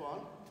next one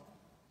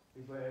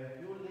is where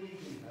you're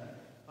leading her.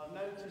 I've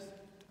noticed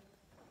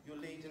you're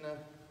leading her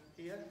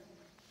here.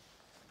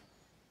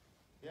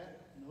 Yeah?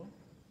 No.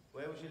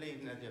 Where was you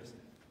leading her just?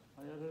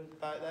 I had a,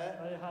 About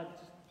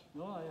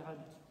there?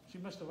 she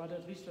must have had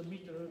at least a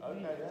metre of Okay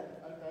me. then,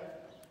 okay.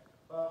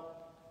 Well,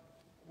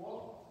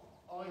 what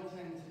I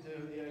tend to do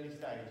at the early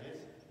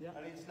stages, Yeah.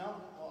 and it's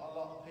not what a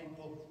lot of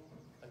people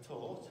are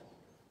taught,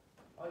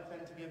 I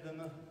tend to give them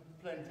a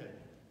plenty.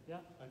 Yeah.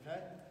 Okay?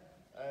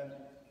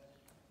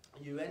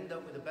 You end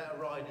up with a better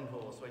riding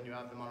horse when you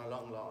have them on a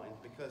long line,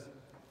 because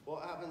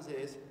what happens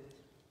is,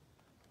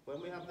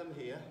 when we have them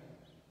here,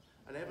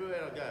 and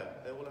everywhere I go,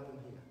 they all have them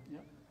here. Yeah.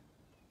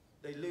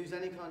 They lose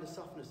any kind of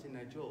softness in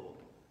their jaw,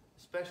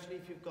 especially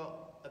if you've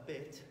got a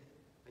bit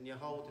and you're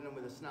holding them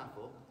with a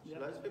snaffle, which Yeah.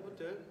 loads of people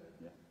do.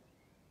 Yeah.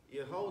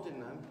 You're holding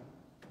them,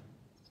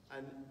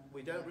 and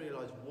we don't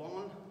realise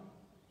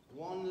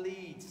one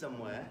lead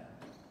somewhere,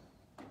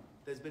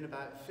 there's been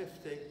about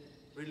 50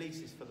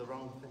 releases for the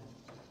wrong thing.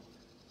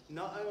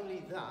 Not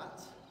only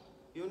that,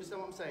 you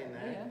understand what I'm saying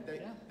there?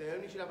 Yeah, They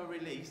only should have a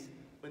release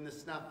when the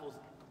snaffle's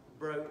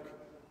broke,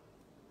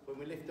 when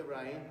we lift the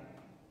rein,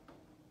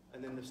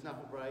 and then the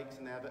snaffle breaks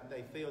and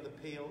they feel the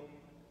peel.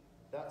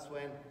 That's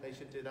when they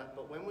should do that.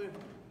 But when we're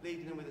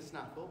leading them with a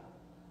snaffle,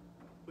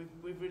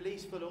 we've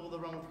released for all the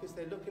wrong, because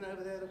they're looking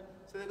over there,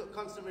 so they've got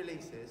constant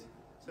releases.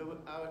 So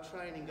our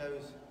training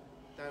goes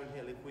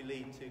downhill if we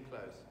lead too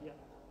close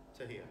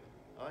to here.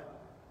 Right?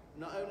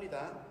 Not only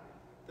that,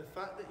 the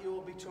fact that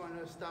you'll be trying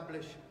to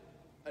establish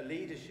a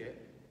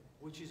leadership,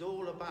 which is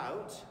all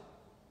about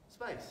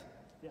space.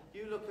 Yeah.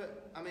 You look at,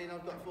 I mean,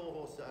 I've got 4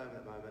 horses at home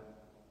at the moment.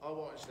 I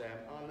watch them,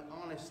 and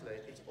honestly,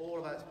 it's all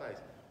about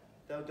space.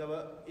 they'll go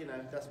up, you know,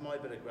 that's my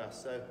bit of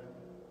grass, so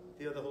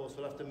the other horse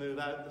will have to move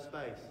out the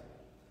space.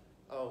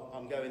 Oh,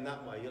 I'm going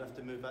that way, you'll have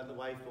to move out the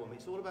way for me.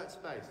 It's all about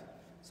space.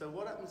 So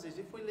what happens is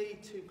if we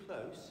lead too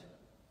close,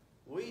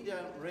 we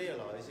don't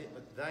realise it,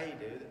 but they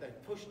do, that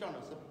they've pushed on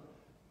us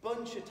a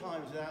bunch of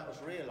times without us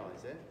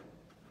realising.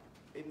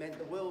 It meant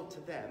the world to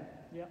them.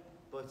 Yeah.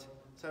 But,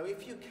 so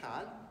if you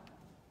can,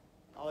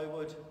 I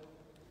would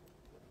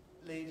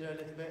lead her a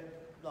little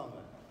bit longer.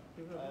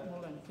 Give it a bit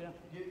more length, yeah.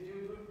 Do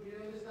you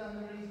understand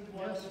the reason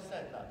why Yes. I just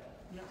said that?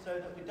 Yeah. So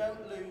that we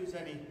don't lose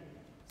any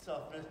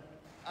softness,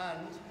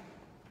 and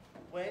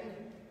when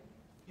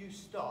you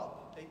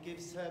stop, it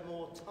gives her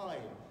more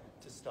time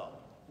to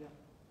stop. Yeah.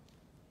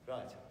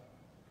 Right.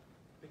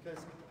 Because,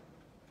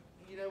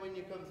 you know, when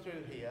you come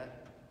through here,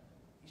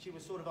 she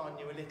was sort of on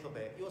you a little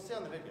bit. You'll see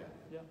on the video.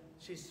 Yeah.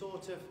 She's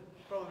sort of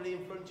probably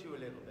in front of you a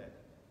little bit.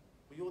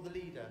 But you're the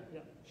leader.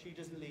 Yeah. She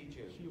doesn't lead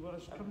you. She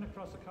was coming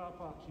across the car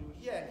park. She was.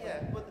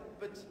 Yeah,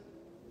 but,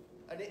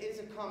 and it is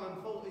a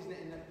common fault, isn't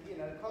it? You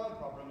know, a common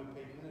problem with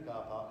people in the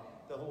car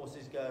park. The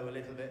horses go a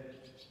little bit.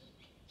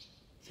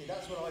 See,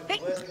 that's what I've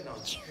been working on.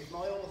 If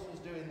my horse was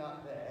doing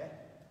that there,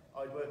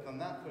 I'd work on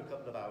that for a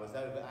couple of hours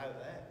out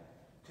there,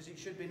 because it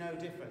should be no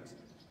difference.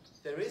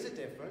 There is a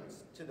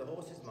difference to the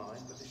horse's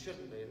mind, but there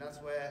shouldn't be, and that's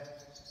where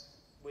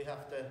we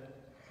have to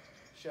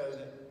show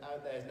that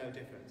out there is no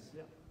difference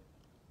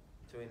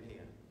to in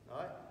here. All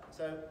right.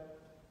 So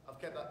I've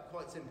kept that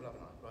quite simple,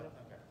 haven't I? Right.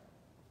 Okay.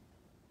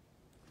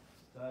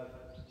 So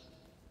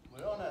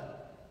we're on a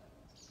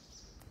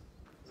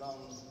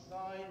long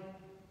line.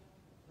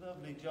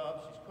 Lovely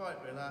job. She's quite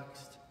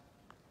relaxed.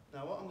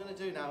 Now what I'm going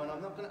to do now, and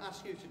I'm not going to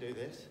ask you to do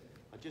this.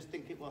 I just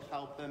think it will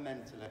help her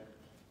mentally.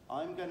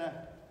 I'm going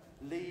to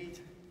lead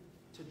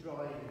to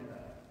driving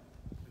her,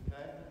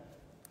 okay?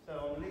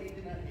 So I'm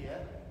leading her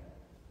here,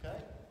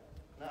 okay?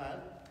 Now,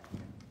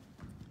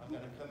 I'm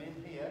going to come in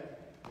here,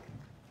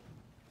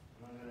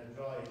 and I'm going to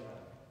drive her.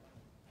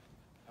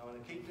 I'm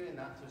going to keep doing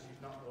that so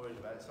she's not worried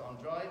about it. So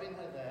I'm driving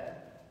her there,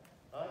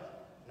 right?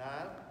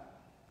 Now,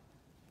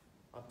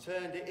 I've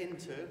turned it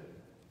into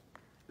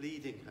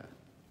leading her.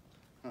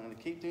 I'm going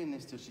to keep doing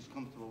this till she's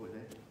comfortable with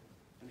it,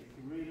 and it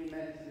can really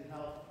mentally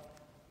help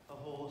a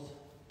horse,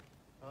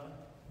 right?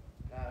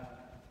 Now,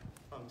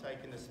 I'm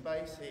taking the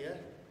space here.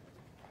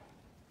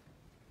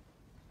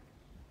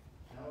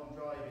 Now I'm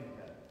driving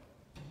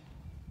her.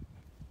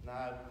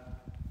 Now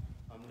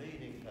I'm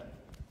leading her.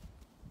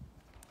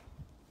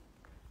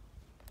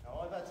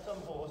 Now I've had some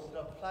horses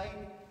that I've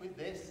played with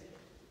this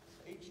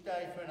each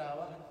day for an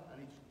hour,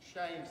 and it's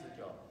changed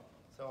the job.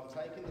 So I'm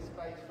taking the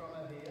space from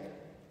her here.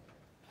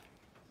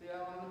 See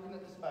how I'm looking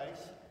at the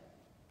space?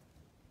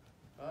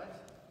 Right?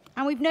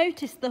 And we've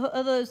noticed the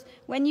others,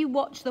 when you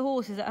watch the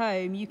horses at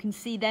home, you can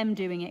see them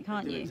doing it,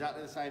 can't They do you?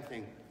 exactly the same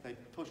thing. They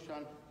push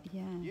on.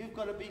 Yeah. You've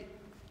got to be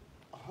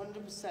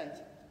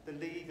 100% the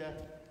leader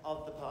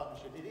of the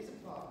partnership. It is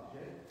a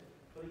partnership,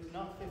 but it's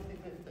not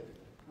 50-50.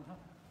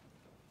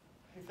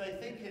 If they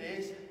think it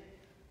is,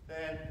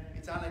 then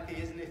it's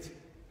anarchy, isn't it?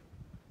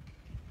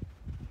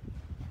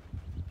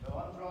 So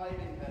I'm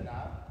driving her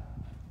now.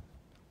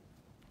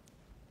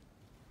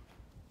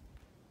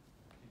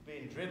 She's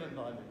being driven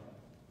by me.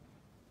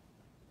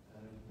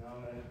 Now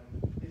I'm going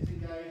to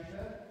disengage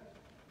her.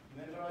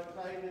 Remember I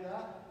played with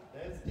that?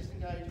 There's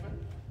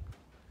disengagement.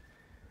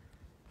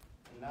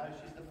 And now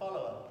she's the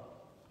follower.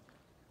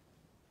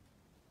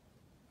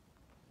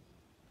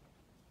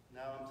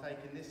 Now I'm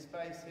taking this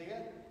space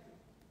here.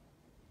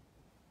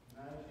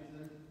 Now she's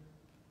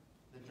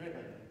the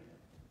driven,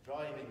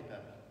 driving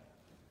her.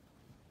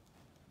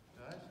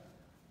 Right?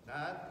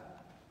 Now,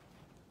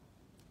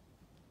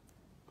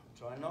 I'm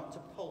trying not to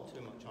pull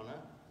too much on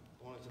her.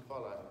 I want her to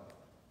follow.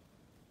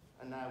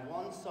 And now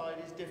one side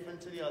is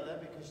different to the other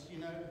because, you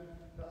know,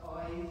 the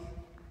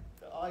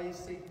eyes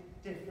see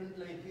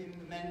differently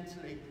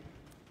mentally.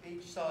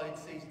 Each side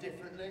sees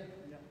differently.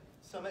 Yeah.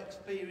 Some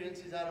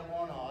experiences out of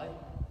one eye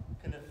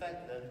can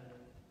affect them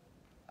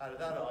out of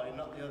that eye,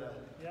 not the other.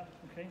 Yeah,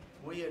 okay.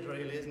 Weird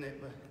really, isn't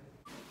it?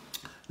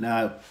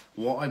 Now,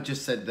 what I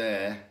just said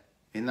there,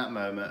 in that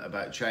moment,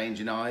 about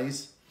changing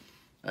eyes,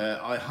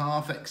 I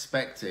half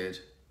expected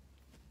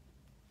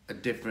a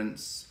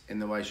difference in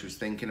the way she was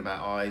thinking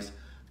about eyes.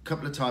 A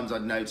couple of times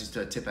I'd noticed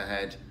her tip her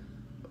head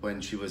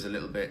when she was a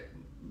little bit,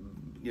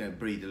 you know,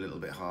 breathe a little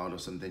bit hard or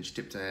something. She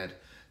tipped her head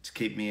to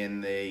keep me in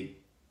the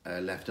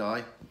left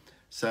eye.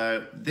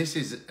 So there's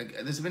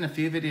been a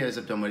few videos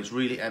I've done where it's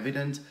really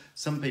evident.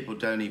 Some people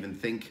don't even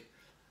think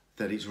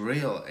that it's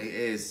real. It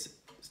is.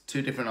 It's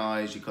two different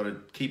eyes. You've got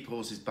to keep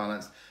horses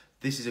balanced.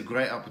 This is a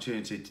great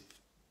opportunity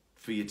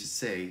for you to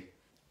see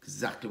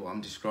exactly what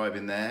I'm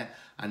describing there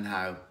and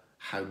how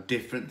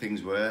different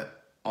things were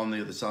on the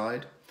other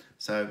side.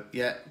 So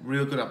yeah,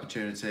 real good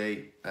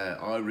opportunity.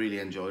 I really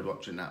enjoyed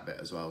watching that bit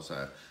as well.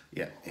 So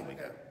yeah, here we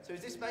go. So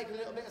is this making a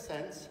little bit of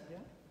sense? Yeah.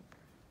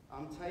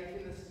 I'm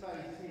taking the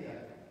space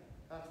here.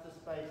 That's the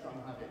space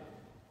I'm having.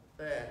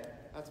 There,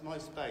 that's my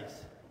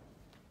space.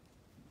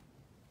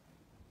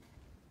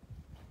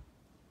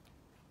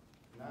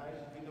 Now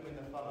she's becoming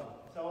the follower.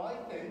 So I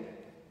think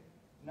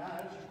Now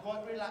she's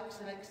quite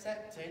relaxed and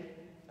accepting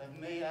of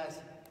me as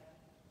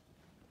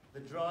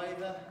the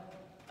driver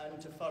and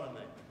to follow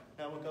me.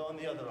 Now we'll go on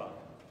the other eye.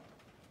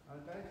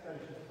 Okay, so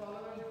she's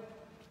following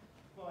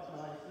quite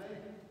nicely.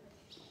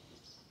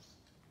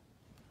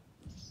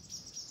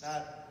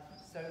 Now,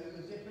 so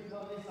we're different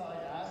on this side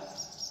now,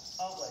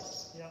 aren't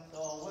we? Yeah. So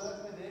I'll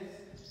work with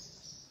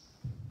this.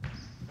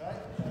 Right?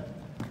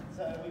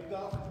 So we've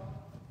got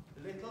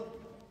a little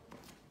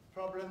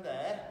problem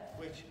there,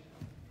 which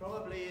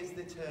probably is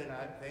the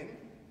turnout thing.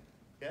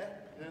 Yeah?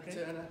 Okay.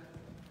 Turnout.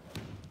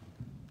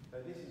 So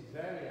this is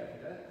very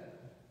evident.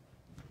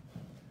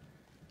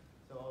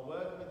 So I'll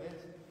work with this.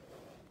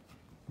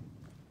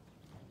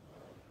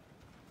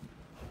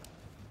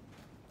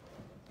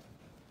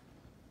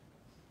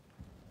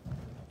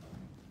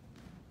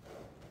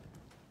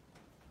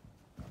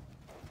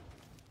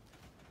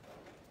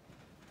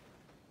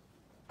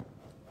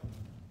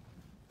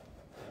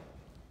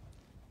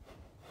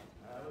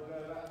 Now we'll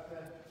go back to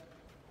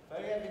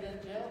very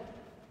evident, Jill.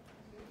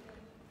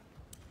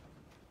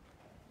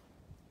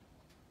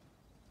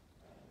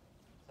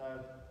 So,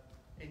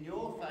 in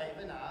your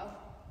favour now,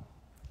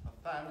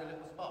 I've found a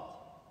little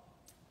spot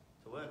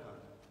to work on,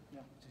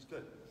 Yeah. which is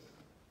good.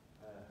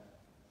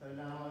 So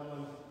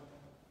now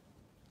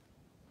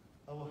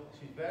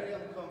she's very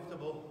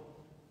uncomfortable.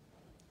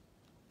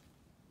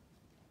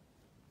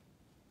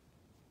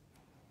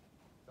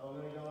 So I'm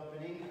going to go up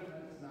in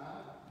increments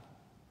now.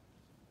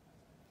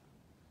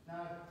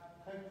 Now,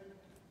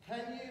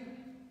 can you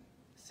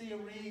see a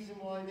reason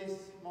why this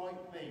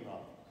might be,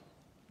 Rob?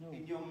 No.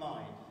 In your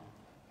mind?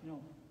 No.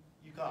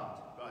 You can't,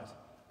 right.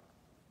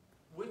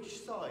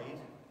 Which side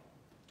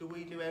do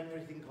we do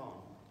everything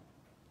on?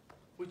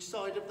 Which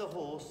side of the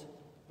horse?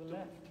 The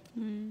left.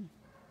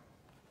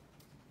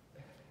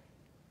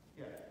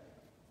 Yeah.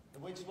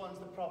 And which one's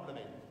the problem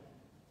in?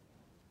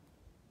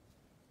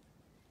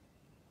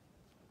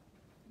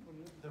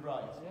 The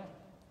right. Yeah.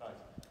 Right.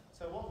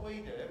 So what we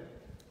do,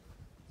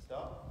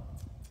 stop.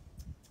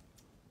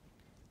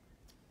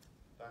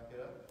 Back it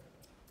up.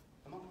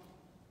 Come on.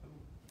 Come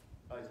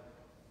on. Right.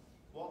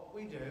 What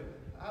we do,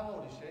 how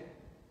old is she?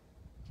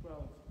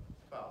 12.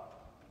 12.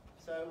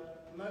 So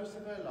most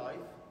of her life,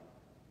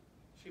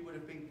 she would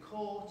have been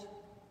caught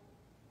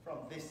from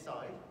this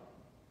side.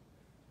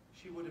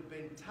 She would have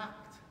been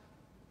tacked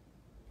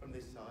from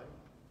this side.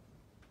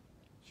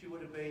 She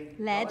would have been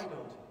Led.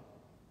 bridled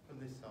from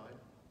this side.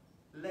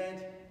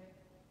 Led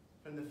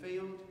from the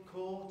field,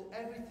 caught,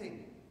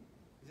 everything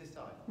is this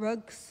side.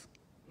 Rugs.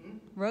 Hmm?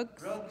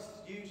 Rugs. Rugs,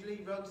 usually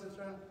rugs are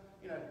thrown,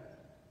 you know,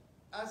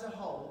 as a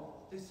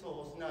whole, this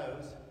horse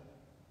knows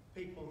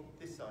people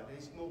this side, and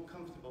he's more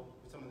comfortable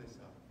with someone this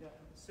side. Yeah.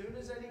 As soon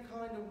as any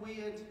kind of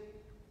weird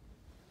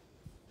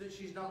that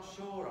she's not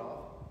sure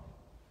of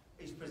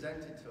is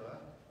presented to her,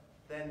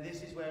 then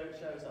this is where it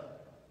shows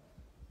up.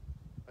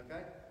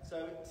 Okay?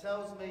 So it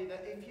tells me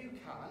that if you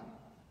can,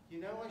 you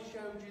know I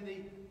showed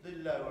you the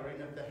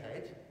lowering of the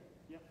head,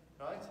 Yeah.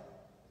 right?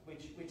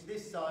 Which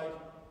this side,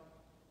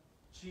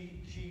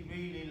 she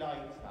really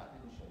liked that,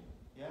 didn't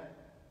she? Yeah?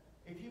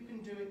 If you can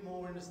do it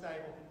more in the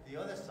stable, the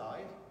other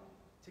side,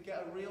 to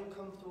get a real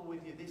comfortable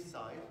with you this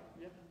side,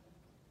 Yeah.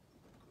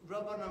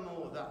 rub on her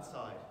more that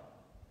side.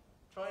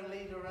 Try and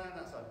lead her around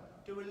that side.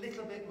 Do a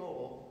little bit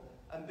more,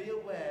 and be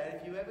aware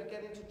if you ever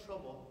get into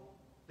trouble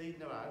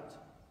leading her out,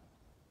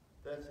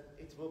 that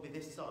it will be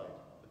this side.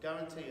 I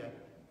guarantee you,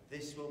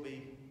 this will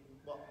be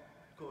what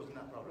causing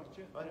that problem.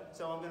 Gotcha. Right?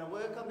 So I'm going to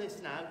work on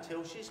this now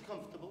till she's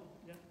comfortable.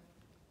 Yeah.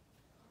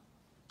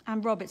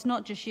 And Rob, it's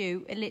not just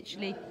you. It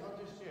literally. No, it's not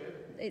just you.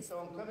 It's- So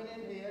I'm coming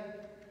in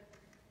here.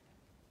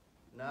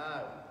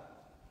 Now.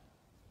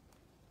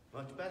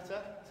 Much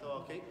better. So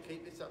I'll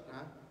keep this up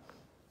now.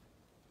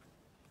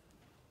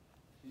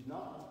 She's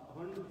not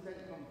 100%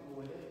 comfortable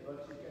with it,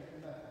 but she's getting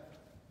better.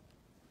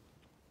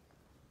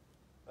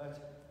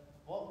 But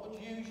what would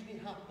usually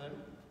happen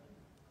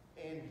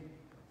in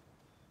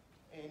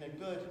a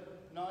good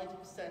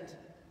 90%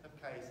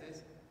 of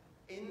cases,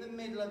 in the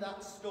middle of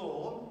that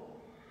storm,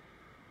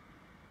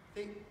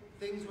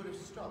 things would have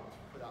stopped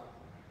for that.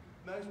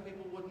 Most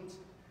people wouldn't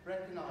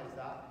recognise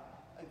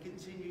that and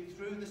continue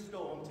through the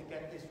storm to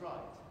get this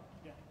right.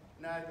 Yeah.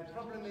 Now, the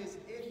problem is,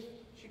 if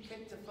she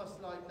kicked a fuss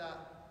like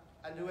that,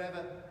 and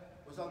whoever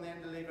was on the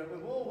end of the lead rope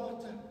went, whoa,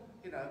 what,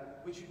 you know,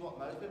 which is what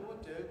most people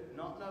would do,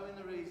 not knowing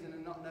the reason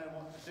and not knowing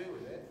what to do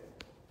with it,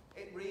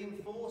 it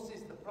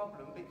reinforces the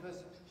problem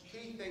because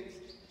she thinks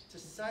to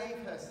save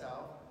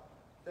herself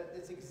that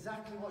it's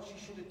exactly what she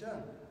should have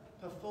done.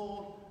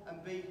 Perform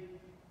and be,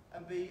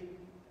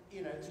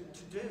 you know,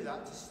 to do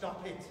that, to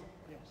stop it.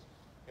 Yes.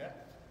 Yeah?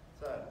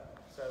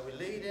 So we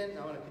lead in.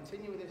 I want to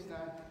continue with this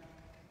now.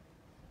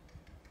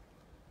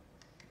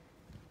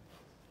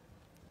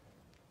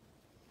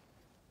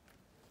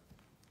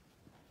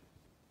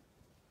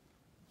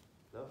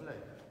 Lovely.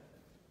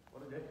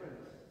 What a difference.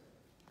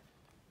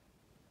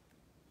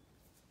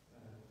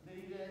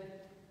 Lead in.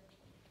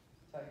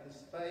 Take the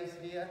space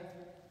here.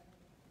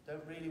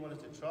 Don't really want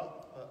it to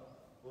trot,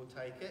 but we'll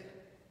take it.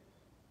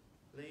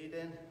 Lead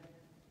in.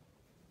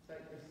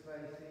 Take the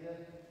space here.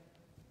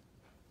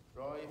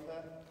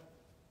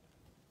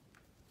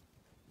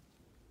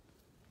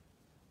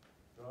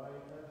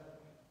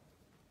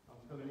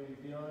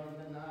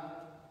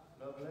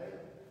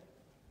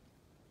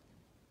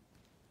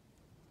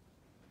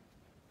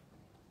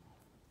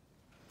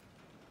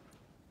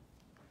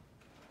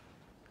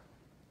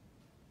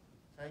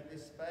 Take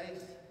this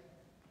space.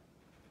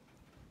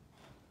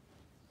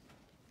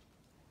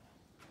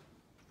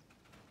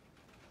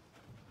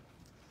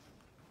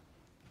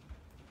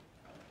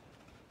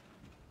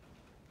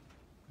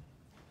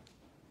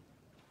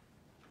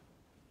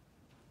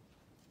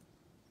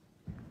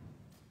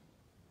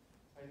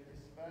 Take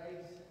this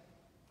space.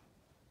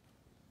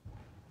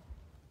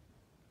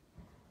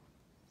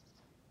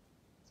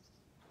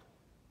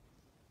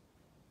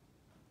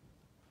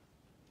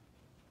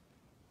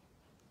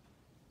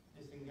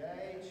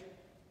 Disengage.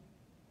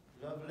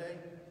 Lovely.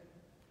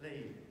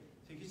 Lead.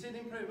 So you can see the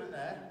improvement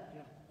there.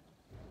 Yeah.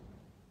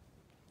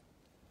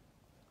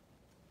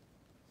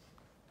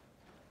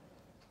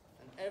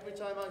 And every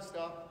time I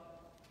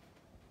stop,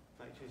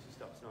 make sure she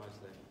stops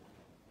nicely.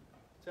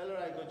 Tell her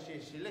how good she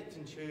is. She licked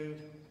and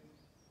chewed.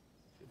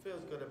 She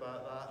feels good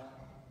about that.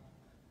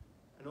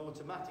 And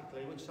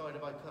automatically, which side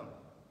have I come?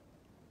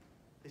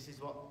 This is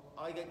what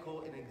I get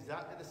caught in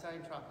exactly the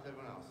same trap as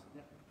everyone else.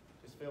 Yeah.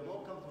 Just feel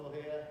more comfortable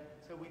here.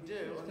 So we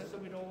do. On Just some,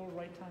 do it all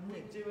right hand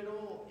we way. do it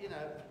all, you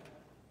know.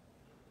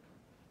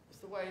 It's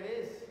the way it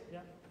is.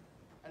 Yeah.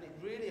 And it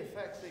really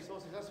affects these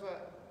horses. That's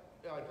where,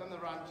 like on the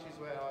ranch is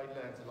where I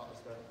learned a lot of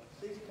stuff.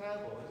 These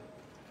cowboys,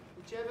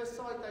 whichever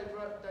side they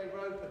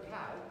rope a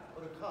cow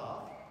or a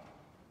calf,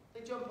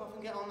 they jump off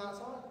and get on that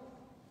side.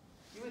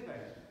 You with me?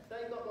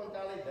 They got one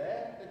dallied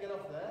there, they get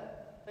off there,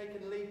 they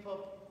can leap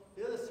up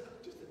the other side.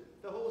 Just,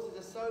 the horses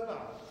are so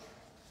bad,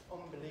 it's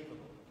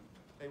unbelievable.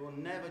 They will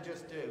never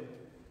just do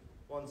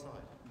one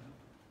side.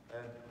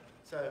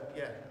 So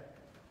yeah,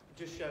 it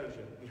just shows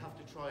you have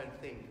to try and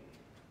think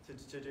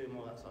to do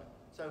more that side.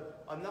 So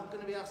I'm not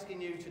going to be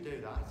asking you to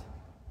do that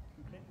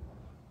Okay.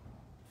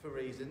 for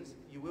reasons.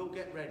 You will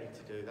get ready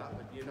to do that,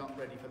 but you're not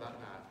ready for that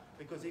now.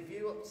 Because if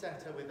you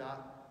upset her with that,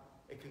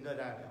 it can go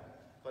downhill.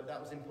 But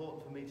that was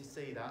important for me to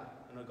see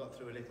that, and I got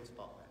through a little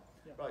spot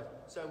there. Yeah. Right,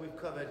 so we've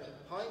covered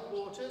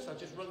hindquarters. I'll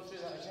just run through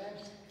that again.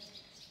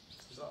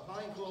 We've got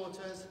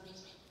hindquarters,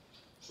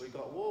 we've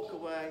got walk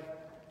away,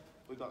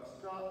 we've got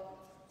stop,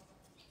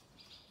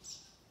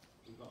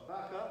 we've got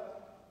back up.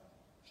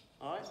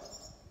 Alright,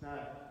 now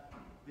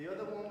the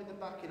other one with the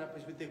backing up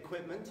is with the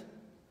equipment.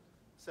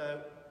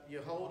 So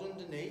you hold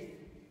underneath,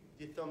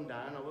 your thumb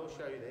down, I will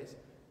show you this,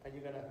 and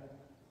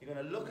you're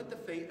gonna look at the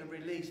feet and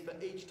release for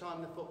each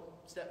time the foot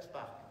steps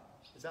back.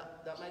 Does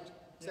that make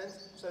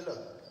sense? So look,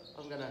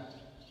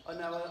 I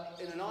know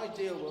in an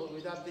ideal world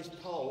we'd have this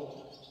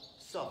pole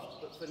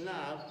soft, but for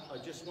now I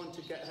just want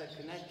to get her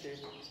connected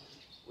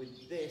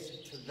with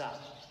this to that,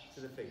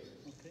 to the feet.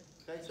 Okay.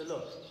 Okay, so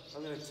look,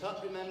 I'm going to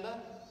tuck, remember?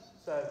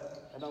 So,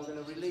 and I'm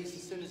going to release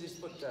as soon as this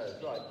foot goes.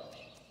 Right.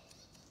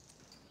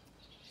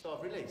 So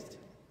I've released.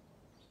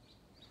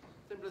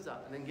 Simple as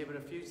that. And then give it a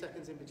few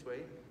seconds in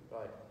between.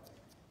 Right.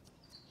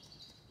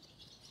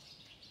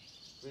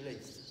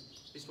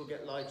 Release. This will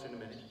get lighter in a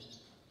minute.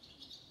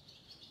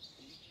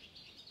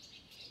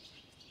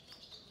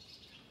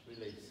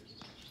 Release.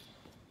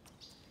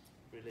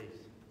 Release.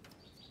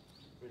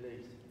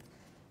 Release.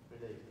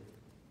 Release.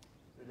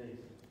 Release.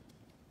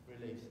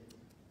 Release.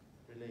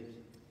 Release.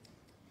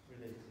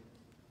 Release.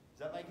 Is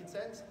that making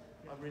sense?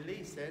 I'm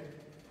releasing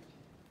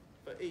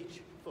for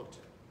each foot.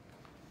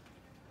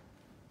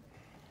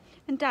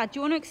 And Dad, do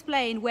you want to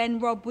explain when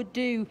Rob would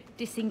do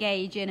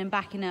disengaging and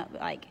backing up,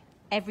 like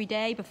every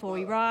day before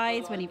he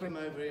rides? When he come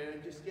over here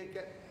and just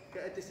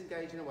get a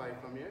disengaging away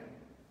from you.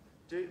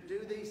 Do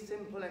these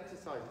simple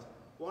exercises.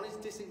 One is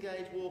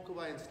disengage, walk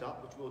away and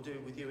stop, which we'll do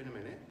with you in a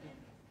minute.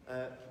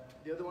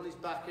 The other one is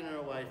backing her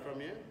away from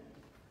you.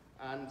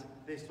 And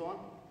this one.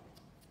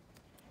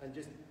 And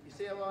just, you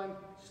see how I'm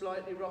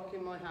slightly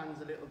rocking my hands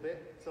a little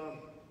bit? So I'm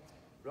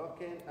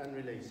rocking and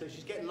release. So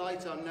she's getting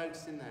lighter, I'm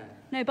noticing there.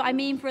 No, but I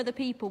mean for other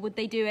people, would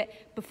they do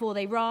it before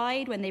they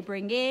ride, when they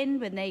bring in,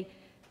 when they...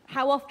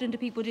 How often do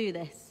people do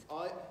this?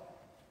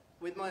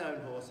 With my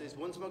own horses,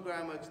 once my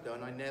groundwork's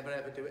done, I never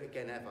ever do it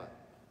again ever,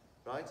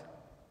 right?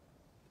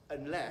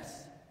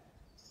 Unless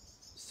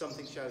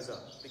something shows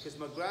up. Because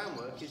my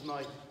groundwork is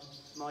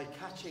my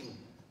catching,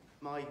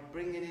 my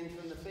bringing in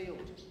from the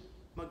field.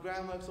 My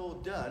groundwork's all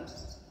done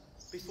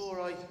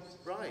before I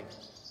ride.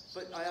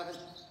 But I haven't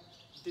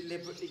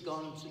deliberately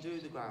gone to do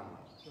the groundwork.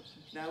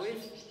 Now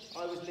if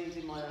I was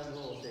leading my own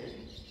horse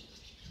in,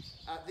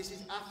 this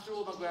is after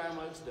all my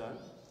groundwork's done,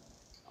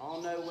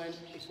 I'll know when,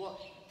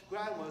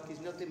 groundwork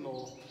is nothing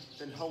more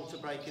than halter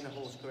braking a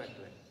horse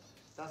correctly.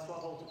 That's what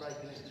halter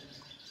braking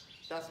is.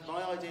 That's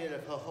my idea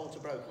of a halter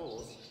broke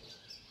horse,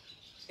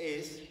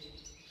 is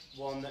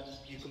one that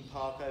you can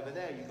park over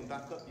there, you can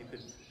back up,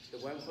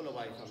 it won't pull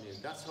away from you.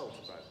 That's halter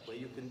broke, where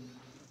you can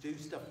do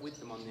stuff with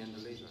them on the end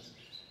of the lever.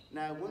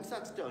 Now, once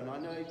that's done, I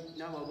know,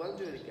 no, I won't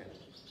do it again.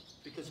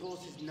 Because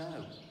horses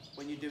know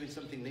when you're doing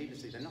something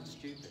needlessly, they're not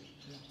stupid.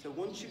 Yeah. So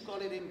once you've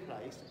got it in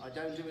place, I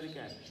don't do it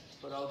again.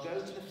 But I'll go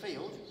to the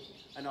field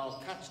and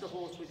I'll catch the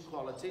horse with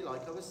quality,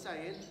 like I was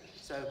saying.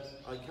 So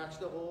I catch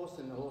the horse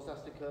and the horse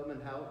has to come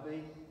and help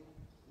me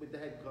with the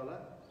head collar.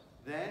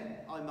 Then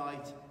I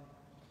might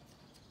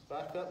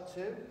back up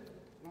to,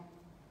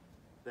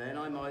 then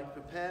I might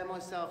prepare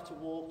myself to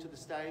walk to the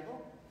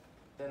stable.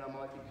 Then I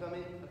might be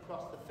coming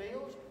across the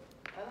field,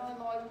 and I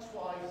might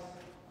twice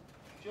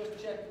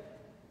just check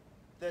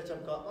that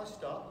I've got my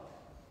stop.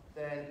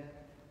 Then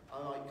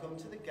I might come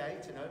to the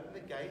gate and open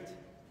the gate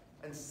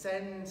and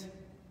send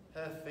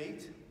her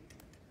feet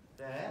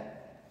there,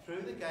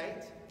 through the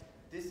gate,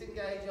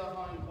 disengage our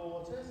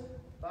hindquarters,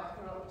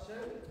 back her up two,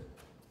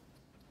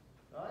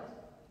 right?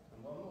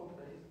 And one more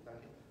please,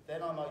 thank you.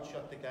 Then I might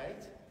shut the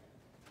gate.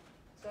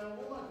 So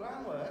all my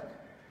groundwork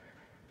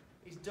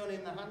is done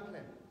in the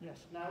handling.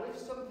 Yes. Now if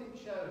something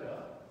showed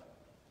up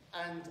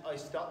and I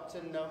stopped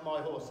and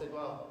my horse said,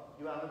 well,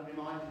 you haven't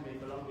reminded me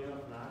for long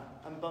enough now,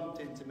 and bumped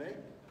into me,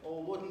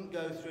 or wouldn't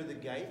go through the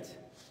gate,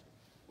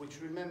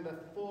 which remember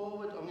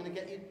forward, I'm going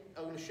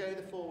to show you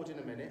the forward in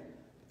a minute.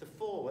 The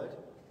forward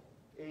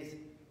is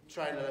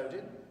trailer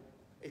loading.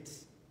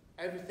 It's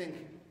everything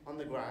on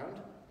the ground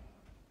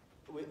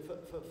for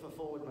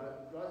forward mode.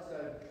 Right,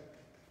 so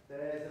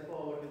there's the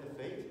forward with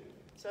the feet.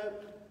 So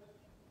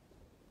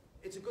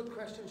it's a good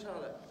question,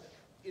 Charlotte.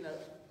 You know,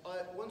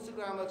 once the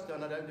groundwork's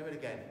done, I don't do it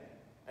again,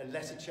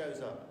 unless it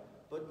shows up.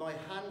 But my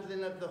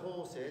handling of the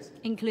horses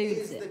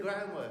Includes is the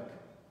groundwork.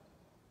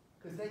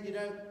 Because then you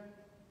don't,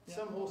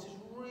 some horses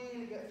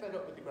really get fed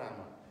up with the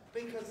groundwork.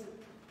 Because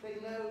they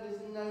know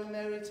there's no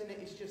merit in it,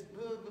 it's just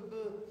boo, boo,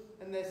 boo.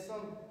 And there's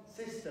some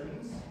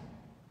systems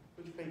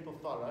which people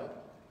follow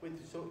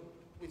with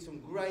some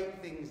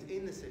great things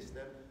in the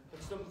system,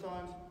 but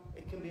sometimes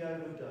it can be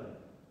overdone,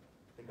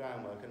 the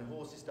groundwork, and the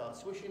horses start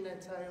swishing their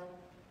tail,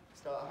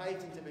 start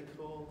hating to be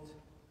caught.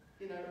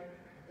 You know,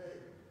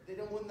 they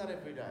don't want that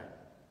every day.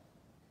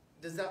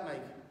 Does that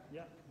make?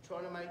 Yeah. I'm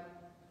trying to make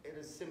it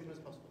as simple as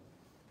possible.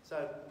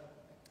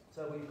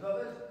 So we've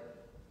covered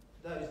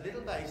those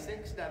little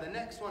basics. Now the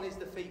next one is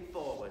the feet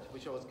forward,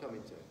 which I was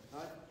coming to.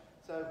 Right?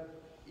 So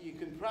you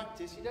can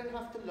practice. You don't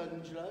have to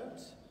lunge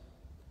loads,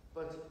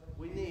 but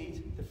we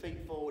need the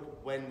feet forward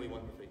when we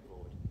want the feet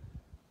forward.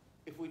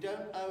 If we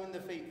don't own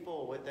the feet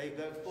forward, they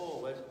go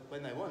forward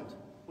when they want.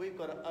 We've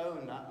got to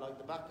own that like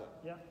the backup.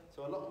 Yeah.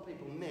 So a lot of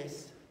people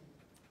miss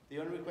the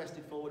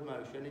unrequested forward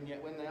motion, and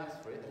yet when they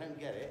ask for it, they don't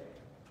get it.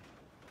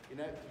 You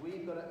know,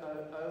 we've got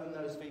to own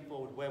those feet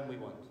forward when we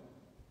want.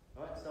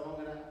 Right? So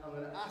I'm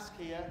gonna ask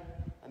here,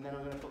 and then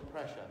I'm gonna put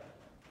pressure.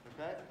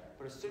 Okay?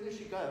 But as soon as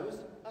she goes,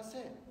 that's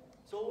it.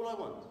 It's all I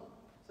want.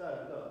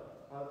 So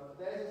look,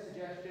 there's a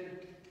suggestion.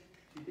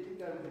 She didn't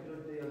go with a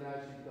good deal. Now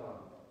she's gone.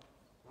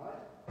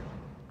 Right?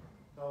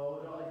 So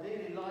I would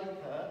ideally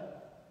like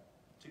her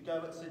to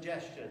go at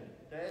suggestion.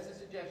 There's a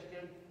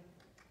suggestion.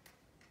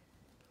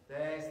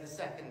 There's the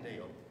second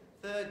deal.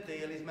 Third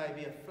deal is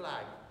maybe a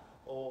flag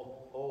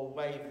or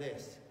wave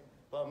this.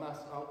 But I'm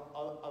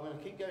going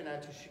to keep going now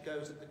until she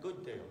goes at the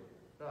good deal.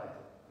 Right,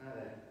 now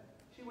then.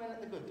 She went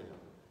at the good deal.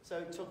 So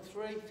it took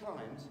 3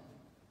 times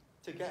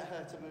to get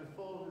her to move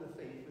forward with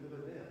the feet with a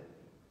good deal.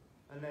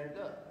 And then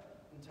look,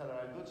 and tell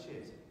her how good she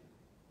is.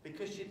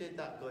 Because she did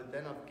that good,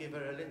 then I've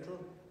given her a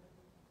little,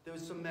 there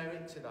was some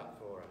merit to that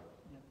for her.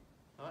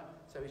 Yeah. Right?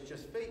 So it's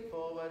just feet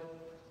forward.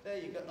 There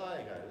you go. Oh, there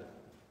you go.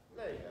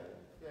 There you go.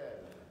 Yeah.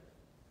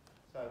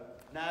 So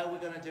now we're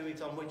going to do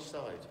it on which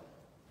side?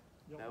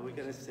 Now we're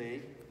going to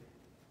see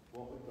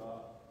what we've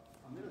got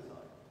on the other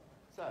side.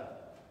 So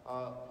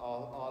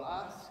I'll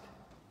ask.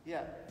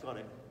 Yeah, got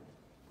it.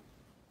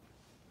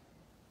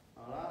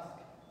 I'll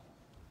ask.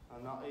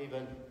 I'm not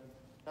even.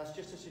 That's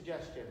just a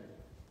suggestion,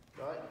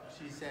 right?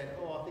 She said,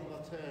 "Oh, I think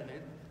I'll turn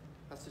in."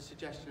 That's a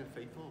suggestion of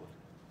feet forward.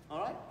 All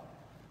right.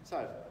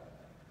 So,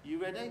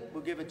 you ready?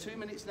 We'll give her 2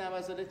 minutes now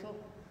as a little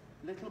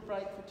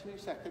break for 2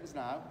 seconds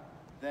now.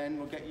 Then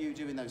we'll get you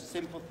doing those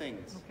simple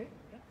things. Okay.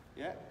 Yeah.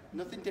 Yeah?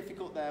 Nothing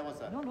difficult there, was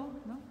there? No.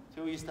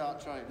 Till you start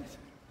trying it.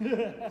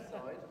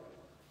 Side.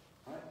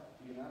 Right,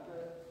 you can have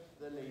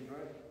the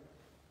lever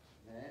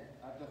there,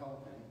 have the whole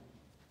thing.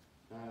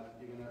 Now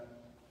you're going to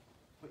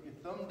put your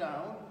thumb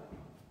down.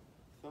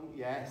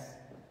 Yes.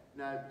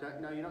 Now,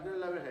 no, you're not going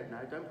to lower her head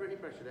now. Don't put any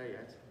pressure there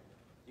yet.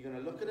 You're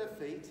going to look at her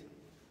feet.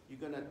 You're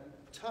going to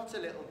tut a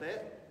little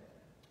bit.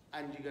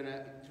 And you're going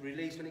to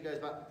release when it goes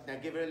back. Now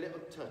give her a little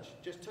touch.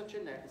 Just touch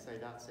her neck and say,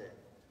 that's it.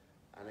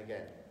 And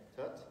again,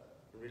 tut.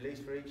 Release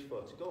for each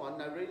foot. Go on,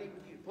 now really,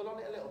 you pull on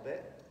it a little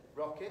bit.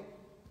 Rock it.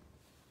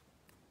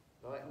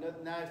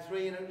 Right, now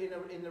 3 in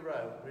a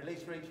row.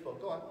 Release for each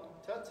foot. Go on,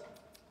 tut.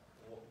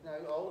 No,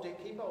 hold it,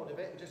 keep hold of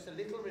it. Just a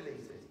little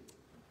releases.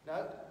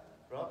 No,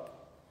 rock.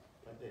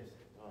 Like this.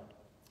 Right.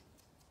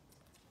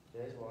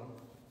 There's one.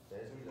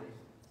 There's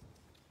release.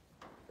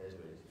 There's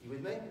release. You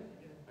with me?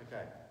 Yeah.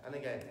 Okay, and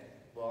again.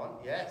 1,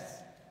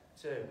 yes.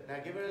 2. Now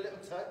give her a little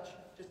touch.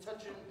 Just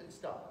touch and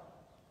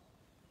stop.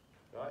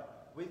 Right?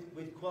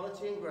 With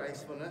quality and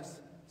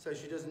gracefulness, so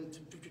she doesn't.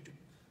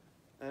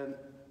 Right.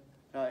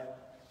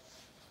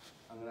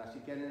 I'm going to ask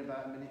you again in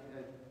about a minute,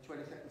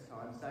 20 seconds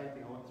time. Same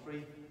thing. I want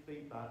 3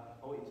 feet back.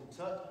 I want you to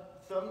touch,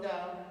 thumb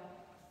down,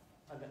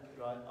 and then,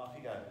 right, off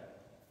you go.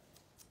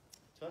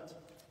 Touch.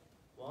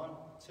 1,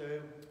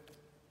 2,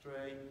 3,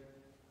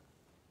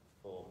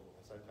 4.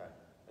 That's okay.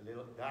 A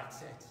little.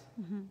 That's it.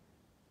 Mm-hmm.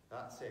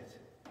 That's it.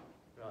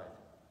 Right.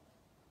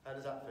 How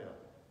does that feel?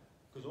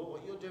 Because all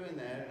what you're doing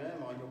there, in her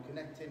mind, you're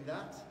connecting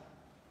that,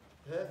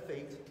 her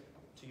feet,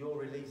 to your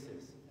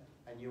releases.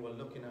 And you are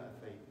looking at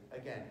her feet.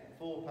 Again,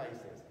 4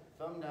 paces.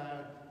 Thumb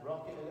down,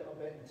 rock it a little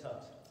bit and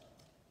touch.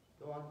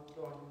 Go on,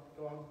 go on,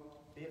 go on.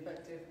 Be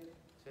effective.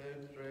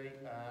 2, 3,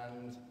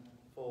 and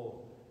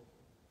 4.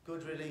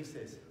 Good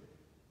releases.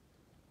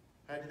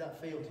 How did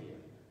that feel to you?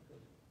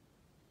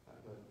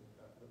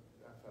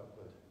 That felt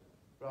good.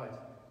 Right.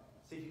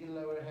 See if you can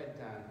lower her head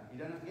down. You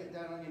don't have to get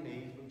down on your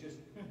knees, but just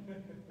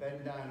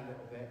bend down a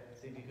little bit.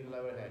 See if you can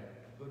lower her head.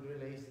 Good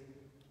release.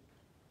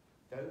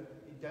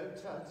 Don't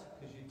touch,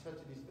 because you're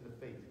touching this for the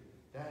feet.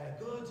 There,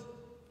 good.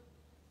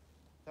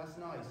 That's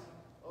nice.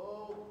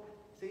 Oh,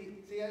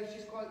 see how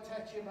she's quite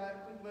touchy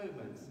about quick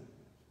movements.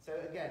 So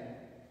again,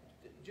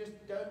 just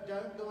don't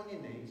go on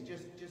your knees.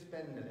 Just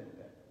bend a little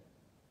bit.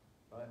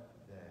 Right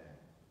there.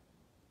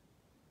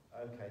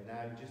 Okay,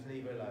 now just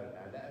leave her alone.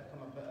 Now let her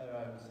come up at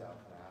her own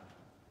self now.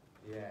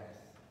 Yes.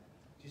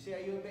 Do you see how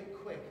you're a bit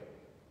quick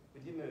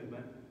with your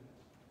movement?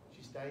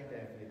 She stayed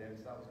there for you then,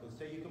 so that was good.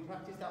 So you can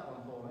practice that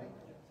one for me.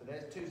 So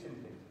there's 2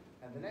 simple things.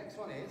 And the next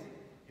one is,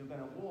 you're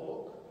going to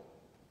walk,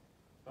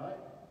 right,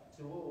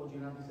 towards,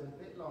 you'll have this a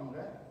bit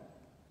longer.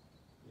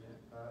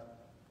 Yeah,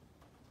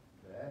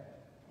 there.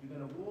 You're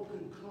going to walk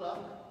and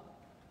cluck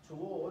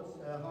towards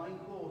her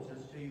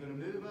hindquarters. So you're going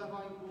to move her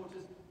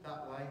hindquarters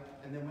that way.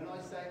 And then when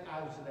I say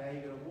out of there,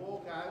 you're going to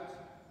walk out,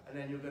 and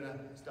then you're going to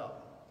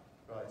stop.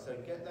 Right, so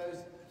get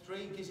those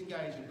 3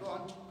 disengagement. Go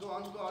on, go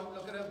on, go on.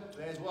 Look at them.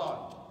 There's 1.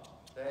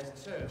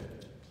 There's 2.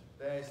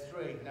 There's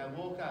 3. Now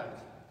walk out.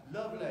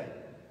 Lovely.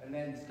 And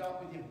then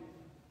stop with your...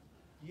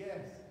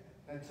 Yes.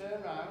 And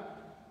turn around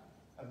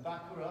and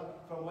back her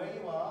up from where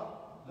you are.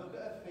 Look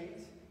at her feet.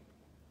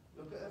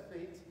 Look at her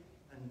feet.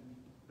 And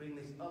bring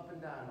this up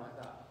and down like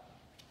that.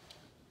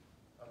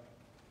 Up,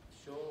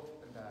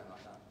 short and down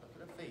like that. Look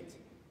at her feet.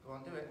 Go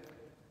on, do it.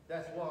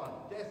 That's 1.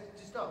 Yes,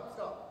 just stop,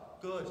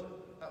 stop. Good.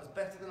 That was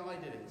better than I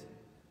did it.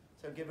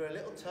 So give her a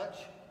little touch.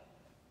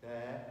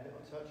 There, a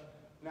little touch.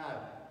 Now,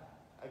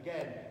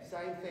 again,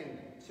 same thing.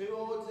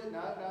 Towards it,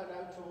 no,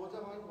 towards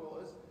her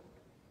hindquarters.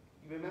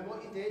 You remember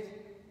what you did?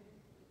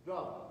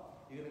 Rob,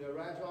 you're going to go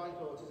round to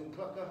hindquarters and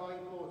cluck her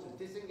hindquarters.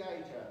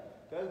 Disengage her.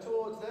 Go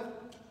towards them.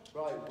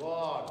 Right,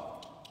 1,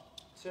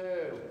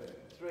 2,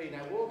 3.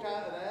 Now walk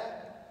out of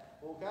there.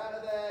 Walk out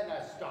of there.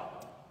 Now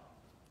stop.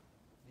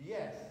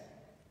 Yes.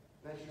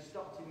 Now she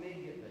stopped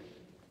immediately.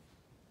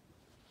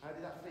 How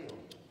did that feel?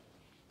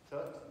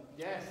 Touch.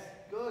 Yes.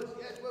 Good.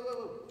 Yes. Whoa,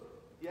 whoa, whoa.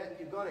 Yeah,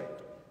 you got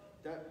it.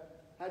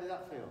 How did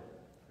that feel?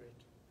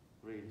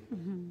 Read.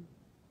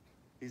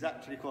 He's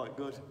actually quite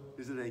good,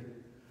 isn't he?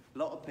 A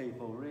lot of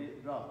people, Rob,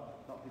 a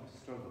lot of people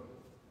struggle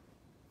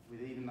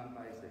with even that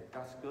basic.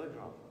 That's good,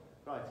 Rob.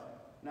 Right,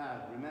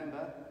 now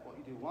remember what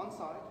you do one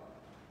side,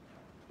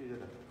 do the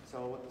other.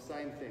 So the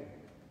same thing.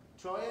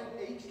 Try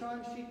and each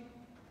time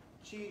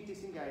she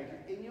disengages,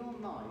 in your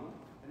mind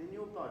and in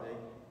your body,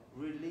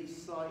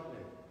 release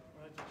slightly.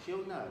 Right.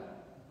 She'll know.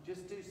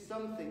 Just do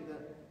something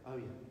that, oh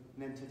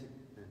yeah, and then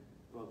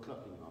well,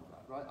 clucking off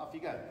that. Right, off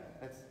you go.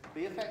 Let's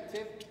be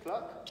effective.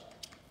 Cluck.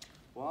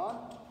 1,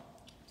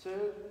 2.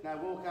 Now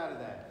walk out of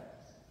there.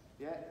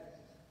 Yeah?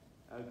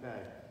 Okay.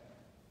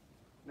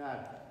 Now,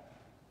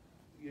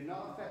 you're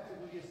not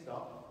effective with your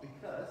stop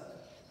because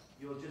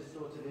you're just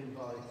sort of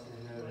inviting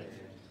her in.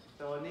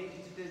 So I need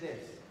you to do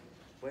this.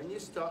 When you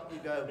stop, you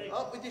go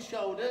up with your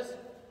shoulders.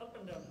 Up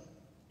and down.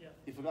 Yeah.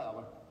 You forgot that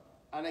one.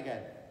 And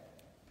again.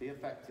 Be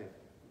effective.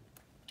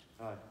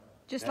 Right.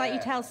 Just there. like you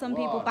tell some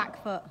people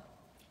back foot.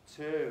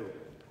 2,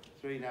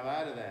 3. Now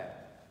out of there.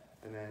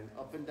 And then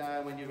up and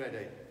down when you're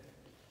ready.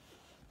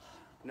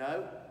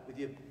 No, with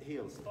your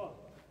heels. Oh.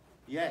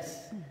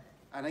 Yes.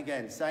 And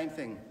again, same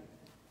thing.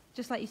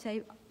 Just like you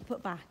say,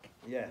 foot back.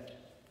 Yeah.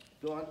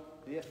 Go on,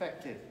 be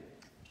effective.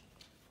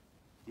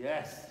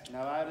 Yes.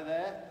 Now out of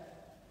there.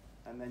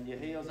 And then your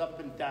heels up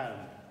and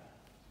down.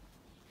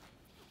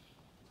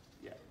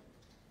 Yeah.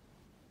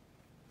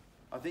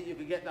 I think you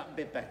could get that a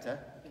bit better.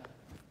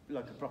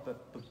 Like a proper...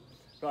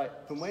 Right,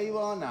 from where you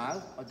are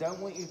now, I don't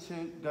want you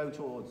to go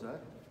towards her.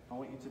 I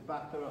want you to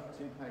back her up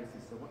 2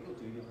 paces. So what you'll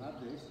do, you'll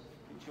have this,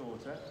 a bit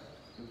shorter.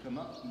 You'll come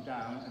up and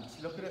down and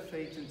look at her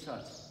feet and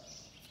touch.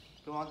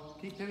 Go on,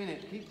 keep doing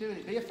it, keep doing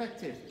it. Be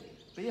effective,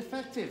 be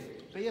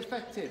effective, be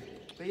effective,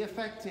 be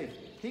effective.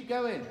 Keep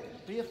going,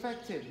 be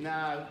effective.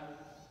 Now,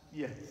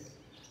 yes.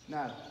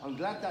 Now, I'm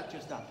glad that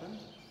just happened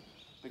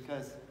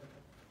because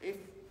if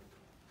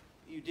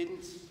you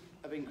didn't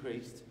have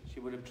increased, she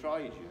would have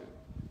tried you.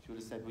 She would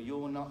have said, well,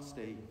 you're not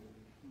Steve.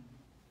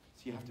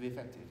 So you have to be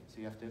effective. So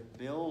you have to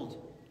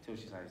build till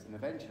she says, and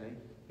eventually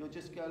you'll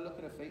just go look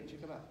at her feet and she'll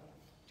come out.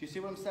 Do you see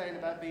what I'm saying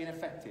about being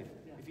effective?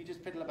 Yeah. If you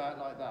just fiddle about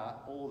like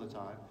that all the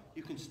time,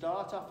 you can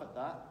start off at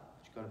that,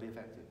 but you've got to be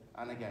effective.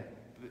 And again,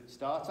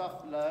 start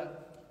off low.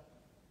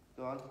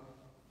 Go on.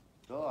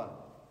 Go on.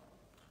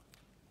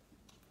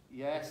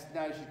 Yes,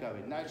 now she's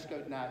going. Now she's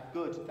going. Now,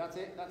 good. That's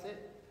it. That's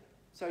it.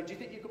 So do you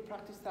think you could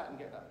practice that and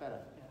get that better?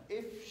 Yeah.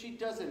 If she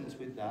doesn't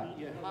with that,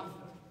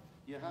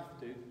 you have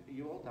to.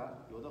 You hold that.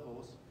 You're the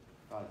horse.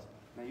 Right.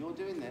 Now you're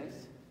doing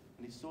this.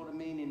 and it's sort of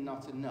meaning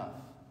not enough.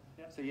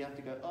 Yep. So you have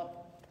to go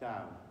up,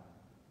 down.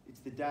 It's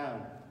the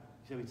down.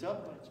 So it's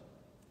up,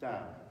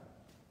 down.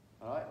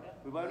 All right?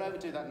 Yep. We won't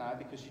overdo that now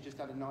because she just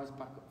had a nice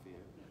backup for you.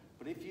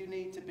 But if you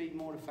need to be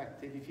more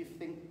effective, if you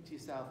think to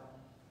yourself,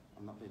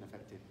 I'm not being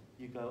effective,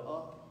 you go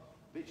up,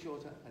 a bit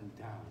shorter, and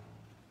down.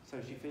 So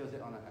she feels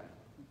it on her head.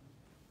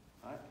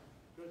 All right?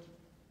 Good.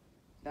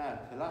 Now,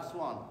 the last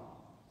one.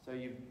 So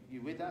you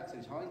with that, so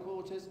it's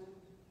hindquarters.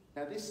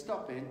 Now this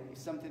stopping is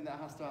something that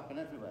has to happen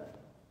everywhere.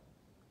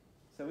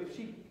 So if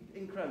she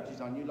encroaches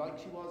on you like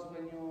she was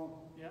when you're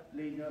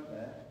leading her up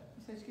there,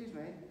 you say, excuse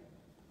me,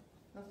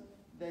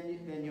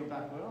 then you'll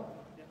back her off.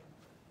 Yep.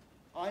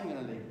 I'm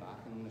going to lean back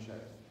and I'm going to show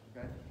you,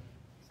 okay?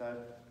 So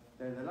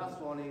then the last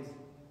one is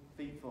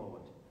feet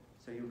forward.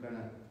 So you're going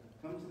to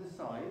come to the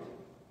side,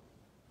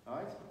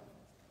 right?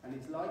 And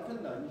it's like a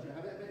lunge, you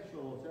have it a bit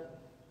shorter.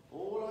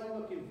 All I'm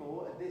looking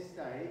for at this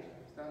stage,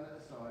 stand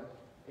at the side,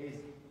 is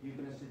you're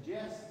going to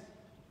suggest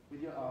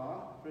with your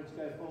arm for it to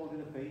go forward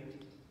with the feet,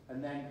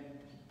 and then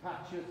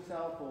patch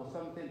yourself or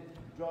something,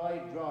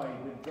 drive,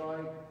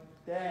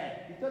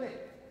 there. You've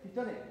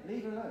done it,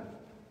 leave it alone.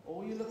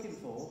 All you're looking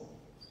for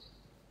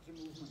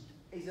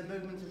is a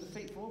movement of the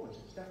feet forward.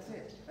 That's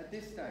it, at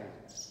this stage.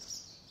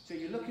 So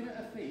you're looking at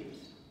her feet,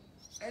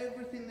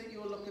 everything that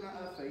you're looking at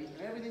her feet,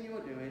 and everything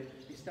you're doing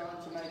is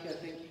starting to make her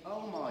think,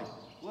 oh my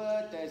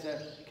word, there's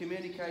a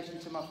communication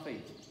to my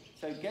feet.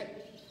 So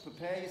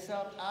prepare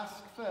yourself, ask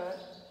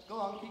first, go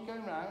on, keep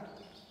going round.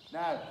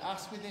 Now,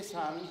 ask with this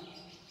hand,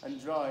 and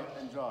drive.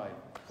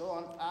 Go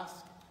on,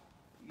 ask.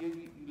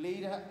 You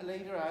lead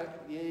her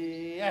out.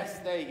 Yes,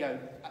 there you go.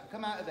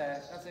 Come out of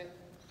there, that's it.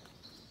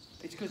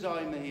 It's because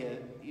I'm here,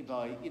 you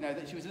know,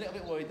 that she was a little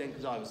bit worried then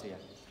because I was here.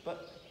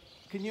 But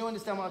can you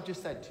understand what I've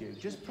just said to you?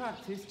 Just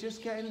practice,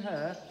 just getting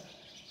her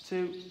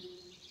to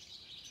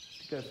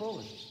go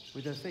forward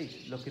with her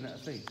feet, looking at her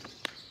feet.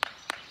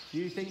 Do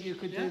you think you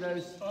could do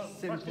those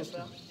simple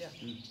stuff? Yeah.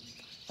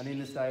 And in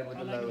the stable with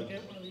the lower. I'd like to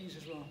get one of these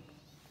as well.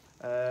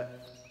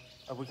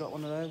 Have we got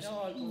one of those?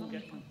 No, I'll go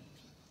get one.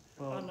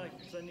 Well, I'd like,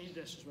 because I need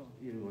this as well.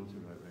 You want to,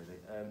 right,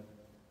 really.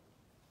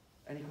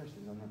 Any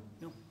questions on that?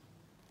 No.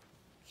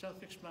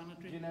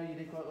 Self-explanatory. Do you know you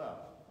did quite well?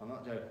 I'm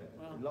not joking.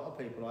 Well, a lot of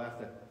people I have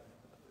to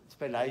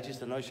spend ages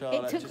to know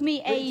Charlotte. It took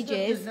me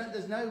ages.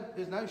 There's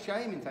no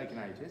shame in taking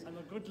ages. I'm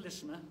a good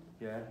listener.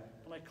 Yeah.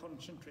 And I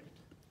concentrate.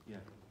 Yeah.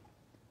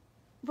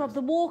 Rob,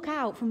 the walk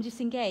out from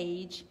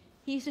Disengage,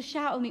 he used to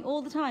shout at me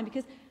all the time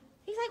because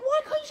he's like, why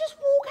can't you just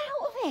walk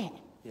out of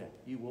it? Yeah,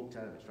 you walked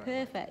out of it straight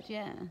away. Perfect,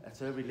 yeah. That's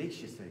her release,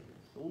 you see.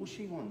 All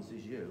she wants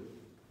is you,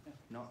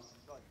 not...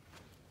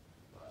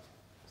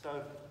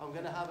 So, I'm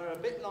going to have her a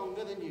bit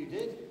longer than you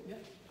did. Yeah.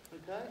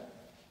 Okay?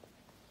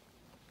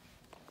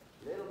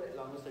 A little bit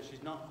longer so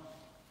she's not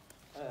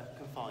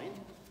confined.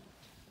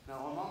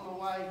 Now, I'm on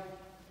my way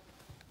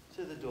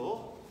to the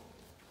door.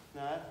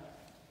 Now,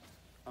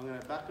 I'm going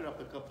to back her up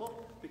a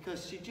couple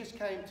because she just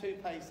came 2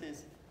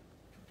 paces.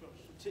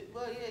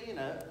 Well, yeah, you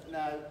know,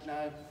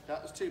 no,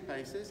 that was 2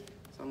 paces.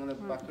 So I'm going to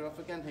back her up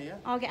again here.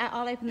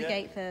 I'll open the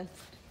gate first.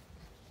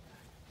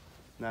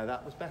 No,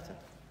 that was better.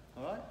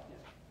 All right?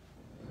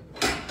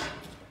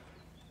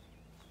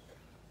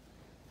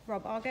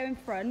 Rob, I'll go in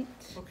front.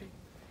 Okay.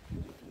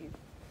 Let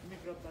me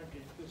grab that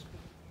gate first.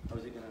 How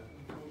is it going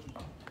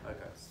to...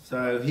 Okay.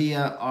 So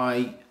here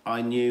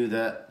I knew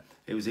that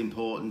it was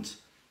important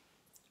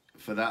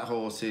for that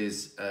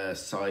horse's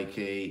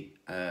psyche,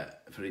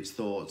 for its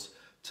thoughts,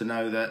 to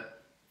know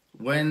that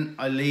when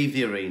I leave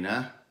the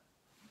arena,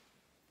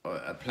 or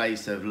a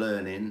place of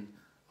learning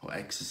or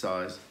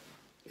exercise,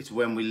 it's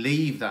when we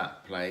leave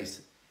that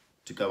place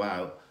to go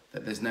out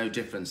that there's no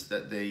difference,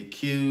 that the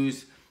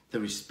cues, the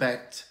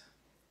respect,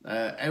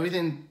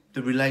 everything,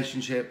 the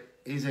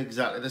relationship is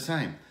exactly the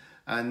same.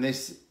 And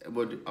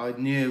I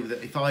knew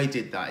that if I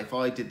did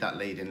that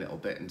leading a little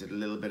bit and did a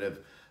little bit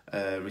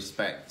of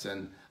respect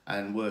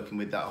and working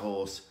with that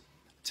horse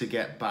to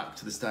get back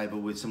to the stable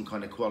with some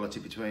kind of quality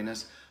between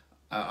us,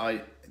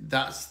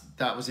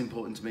 that was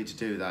important to me to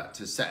do that,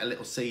 to set a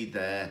little seed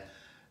there,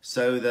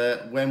 so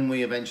that when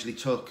we eventually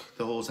took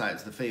the horse out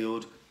to the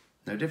field,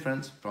 no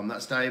difference from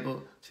that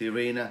stable to the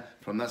arena,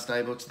 from that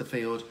stable to the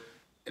field,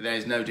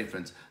 there's no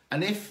difference.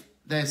 And if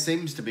there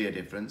seems to be a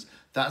difference,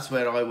 that's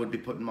where I would be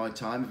putting my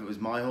time if it was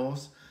my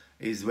horse,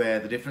 is where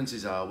the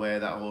differences are, where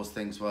that horse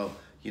thinks, well,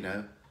 you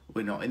know,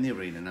 we're not in the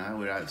arena now,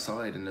 we're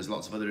outside and there's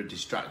lots of other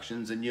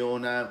distractions and you're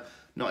now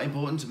not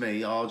important to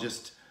me, I'll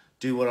just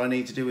do what I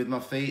need to do with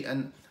my feet.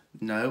 And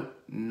no,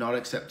 not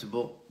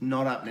acceptable,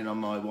 not happening on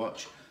my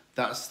watch.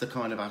 That's the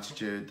kind of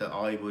attitude that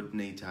I would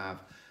need to have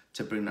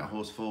to bring that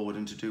horse forward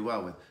and to do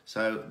well with.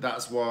 So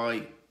that's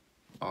why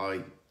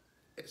I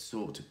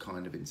sort of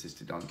kind of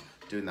insisted on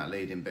doing that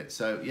leading bit.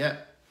 So yeah,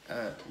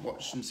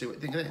 watch and see what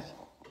you think of this.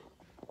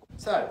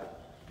 So,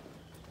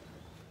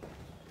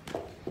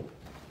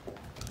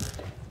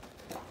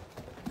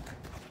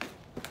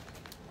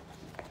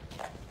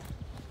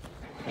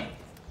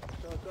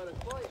 I've got a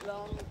quite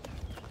long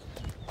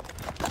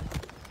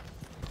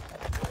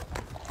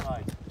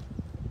right.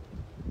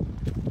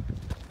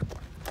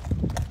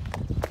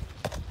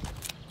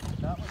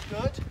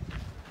 good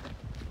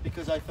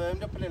because I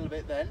firmed up a little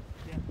bit then.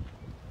 Yeah.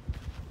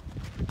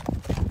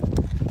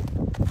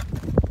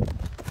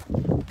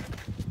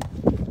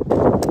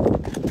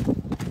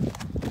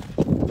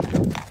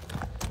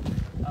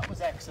 That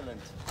was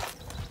excellent.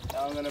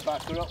 Now I'm going to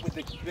back her up with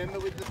the, remember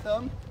with the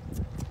thumb?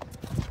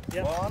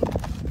 Yeah. 1,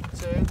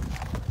 2.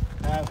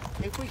 Now,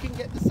 if we can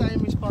get the same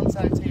response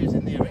out here as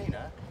in the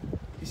arena,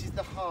 this is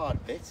the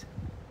hard bit.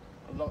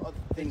 A lot of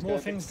things More go a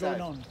bit things south.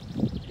 going on.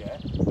 Yeah,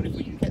 but if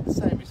we can get the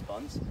same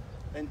response,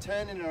 then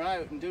turning her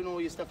out and doing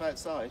all your stuff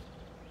outside,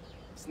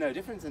 it's no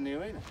different in the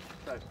arena.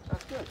 So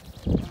that's good.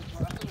 I'm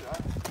happy with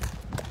that.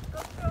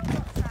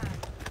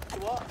 To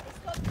what?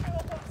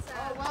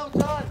 Oh, well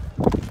done.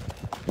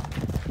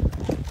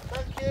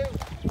 Thank you.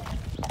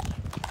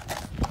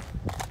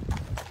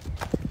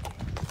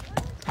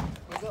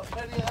 We've got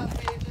plenty of that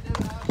for you to do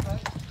at house,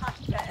 mate.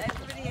 Yeah,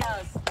 everybody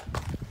has.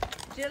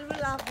 Jill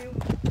will have you.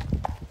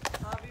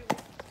 Have you?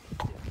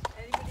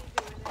 Anybody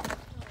doing it?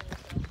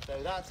 So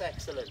that's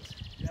excellent.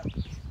 Yeah.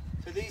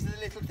 So these are the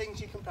little things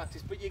you can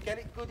practice, but you get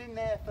it good in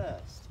there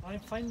first. I'm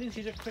finding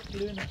she's a quick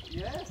learner.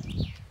 Yeah.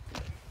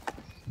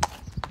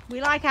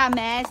 We like our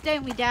mares,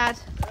 don't we, Dad?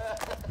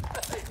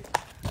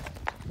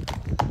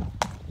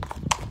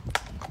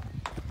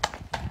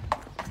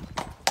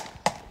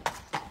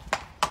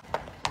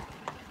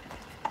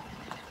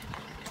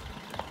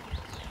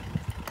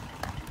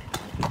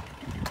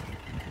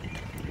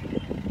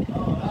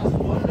 Oh, that's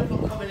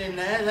wonderful coming in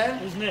there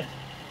then. Isn't it?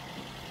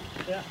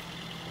 Yeah.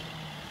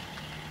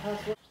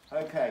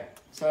 Okay,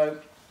 so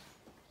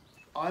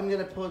I'm going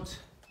to put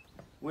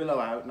Willow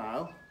out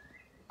now,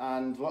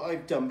 and what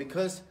I've done,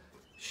 because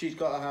she's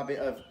got a habit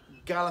of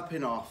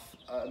galloping off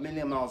at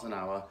 1,000,000 miles an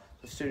hour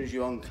as soon as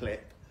you unclip,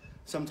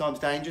 sometimes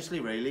dangerously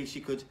really,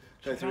 she could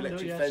go through can do,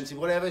 electric yes. fencing,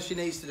 whatever she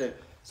needs to do.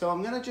 So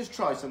I'm going to just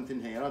try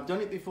something here, and I've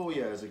done it before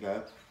years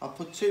ago. I've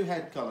put 2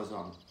 head collars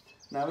on.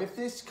 Now if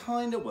this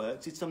kind of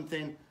works, it's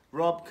something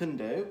Rob can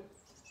do.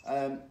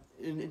 Do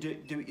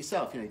it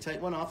yourself, you know,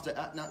 take one off,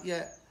 not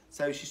yet.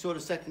 So she sort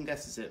of second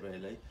guesses it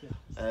really.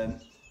 Yeah.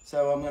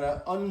 So I'm going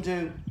to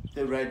undo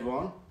the red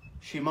one.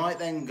 She might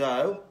then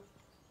go.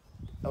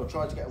 I'll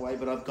try to get away,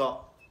 but I've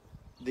got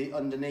the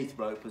underneath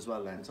rope as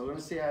well then. So we're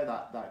going to see how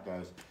that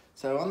goes.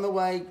 So on the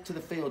way to the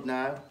field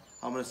now,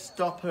 I'm going to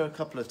stop her a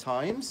couple of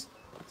times.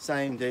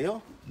 Same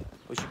deal.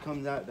 But she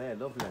comes out there,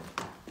 lovely.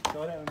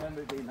 So I don't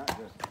remember it being that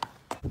good.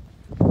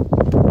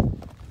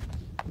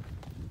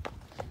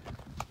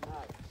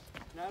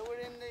 Now we're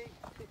in the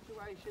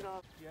situation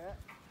of, yeah.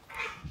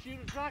 She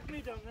would drag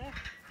me down there.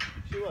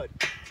 She would.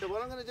 So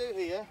what I'm going to do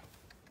here,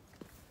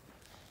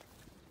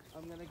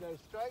 I'm going to go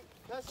straight,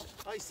 because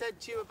I said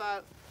to you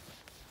about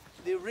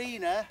the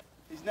arena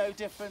is no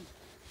different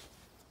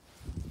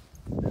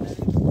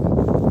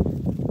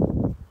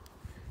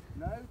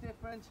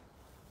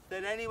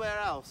than anywhere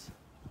else.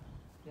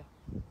 Yeah.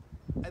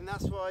 And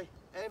that's why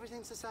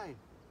everything's the same.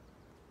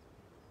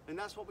 And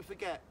that's what we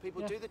forget.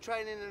 People Yeah. do the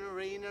training in an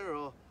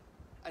arena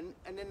and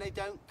then they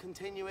don't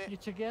continue it You're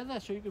together,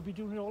 so you could be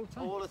doing it all the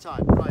time. all the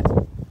time. Right.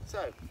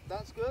 So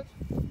that's good.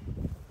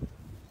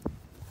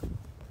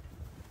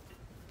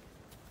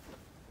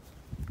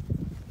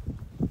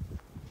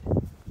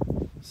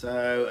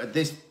 So at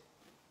this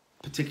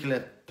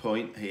particular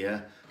point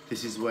here,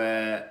 this is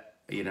where,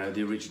 you know,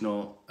 the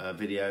original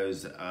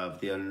videos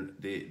of where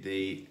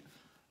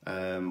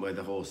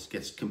the horse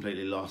gets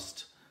completely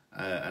lost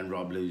and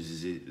Rob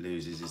loses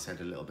his head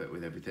a little bit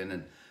with everything.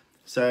 And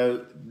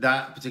so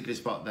that particular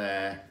spot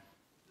there,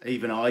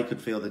 even I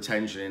could feel the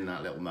tension in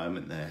that little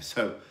moment there.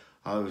 So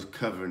I was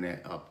covering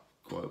it up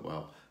quite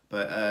well.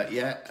 But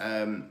yeah,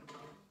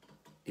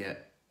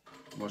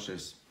 watch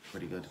this,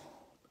 pretty good.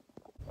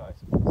 Right,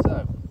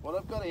 so what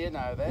I've got here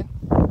now then,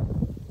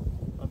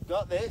 I've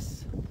got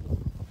this,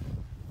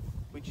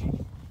 which,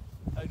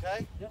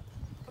 okay? Yeah.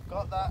 I've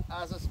got that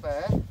as a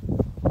spare.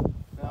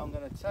 Now I'm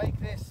going to take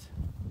this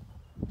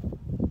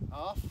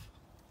off,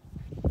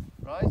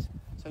 right?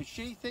 So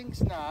she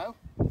thinks now,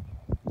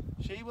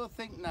 she will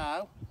think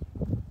now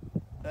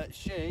that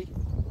she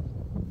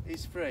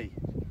is free.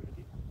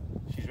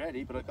 She's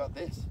ready, but I got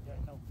this. Yeah,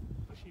 I know.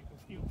 But you can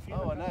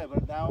feel Oh, I it. know,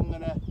 but now I'm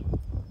going to...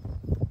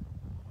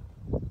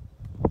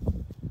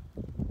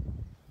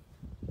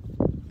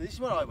 This is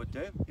what I would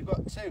do. You've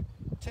got two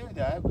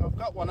there. I've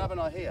got one, haven't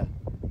I, here?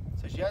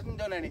 So she hasn't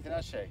done anything,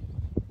 has she?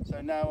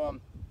 So now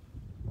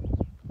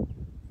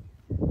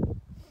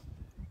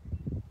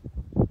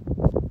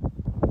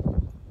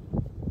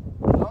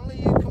the longer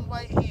you can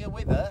wait here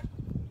with her,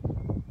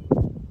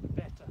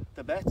 Better.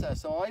 the better.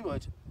 So I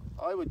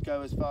would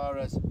go as far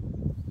as,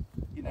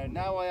 you know,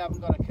 now I haven't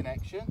got a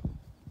connection.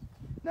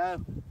 Now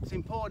it's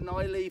important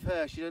I leave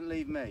her, she doesn't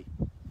leave me.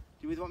 Do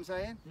you with what I'm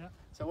saying? Yeah.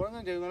 So what I'm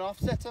going to do, I'm going to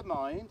offset her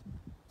mind.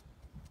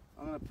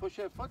 I'm going to push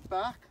her foot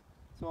back.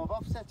 So I've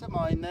offset her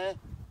mind there.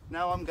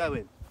 Now I'm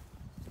going.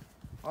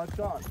 I've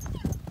gone.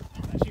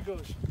 And she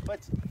goes.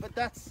 But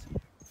that's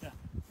Yeah.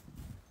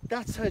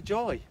 that's her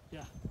joy.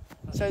 Yeah.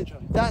 So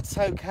that's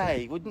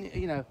okay, wouldn't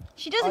you know?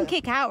 She doesn't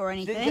kick out or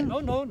anything. No,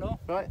 no, no.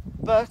 Right,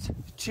 but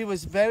she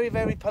was very,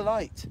 very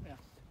polite. Yeah.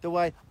 The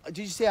way, did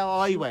you see how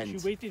I went?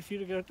 She waited for you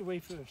to get out the way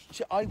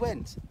first. I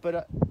went,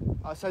 but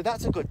so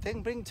that's a good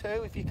thing. Bring 2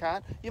 if you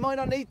can. You might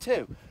not need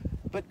 2,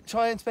 but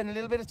try and spend a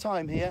little bit of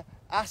time here.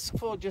 Ask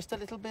for just a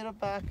little bit of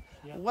back.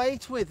 Yeah.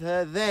 Wait with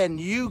her, then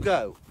you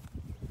go.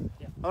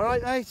 Yeah. All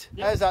right, mate?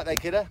 Yeah. How's that then,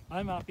 kiddo?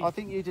 I'm happy. I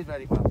think you did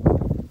very well.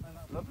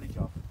 Lovely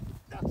job.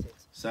 That's it.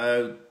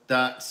 So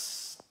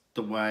that's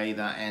the way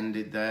that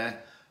ended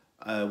there.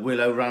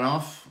 Willow ran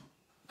off,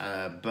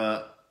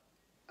 but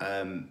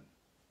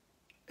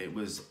it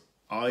was,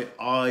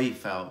 I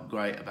felt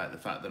great about the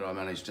fact that I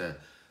managed to,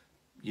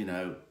 you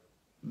know,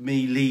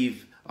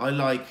 I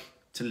like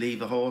to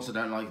leave a horse, I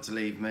don't like it to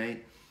leave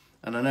me.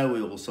 And I know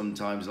we all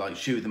sometimes like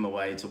shoo them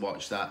away to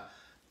watch the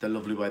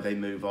lovely way they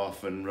move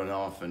off and run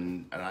off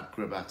and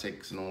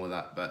acrobatics and all of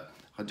that. But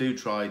I do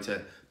try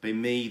to be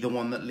me, the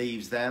one that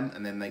leaves them,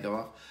 and then they go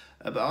off.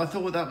 But I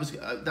thought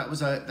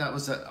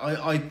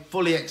I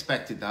fully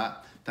expected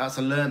that. That's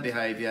a learned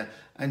behaviour.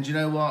 And you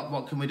know what?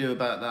 What can we do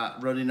about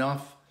that? Running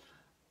off?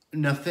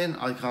 Nothing.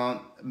 I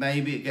can't.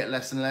 Maybe it get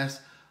less and less.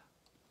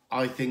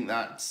 I think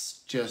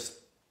that's just,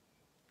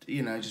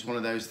 you know, just one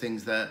of those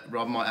things that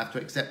Rob might have to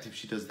accept if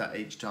she does that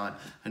each time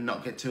and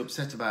not get too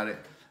upset about it.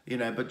 You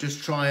know, but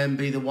just try and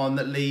be the one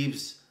that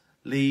leaves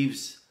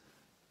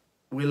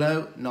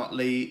Willow, not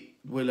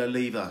Willow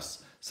leave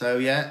us. So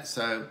yeah,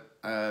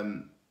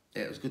 yeah,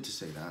 it was good to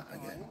see that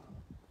again.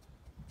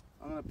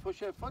 I'm going to push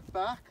her foot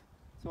back,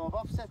 so I've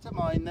offset her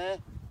mine there.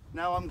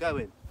 Now I'm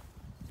going.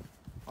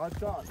 I've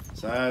gone.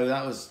 So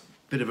that was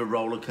a bit of a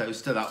roller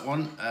coaster, that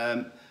one.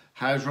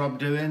 How's Rob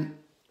doing?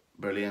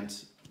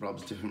 Brilliant.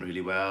 Rob's doing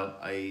really well.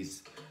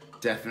 He's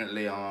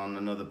definitely on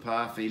another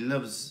path. He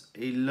loves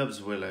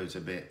Willow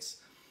to bits.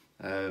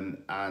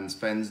 And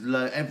spends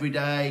every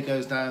day,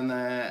 goes down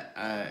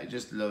there,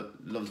 just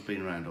loves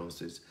being around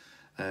horses.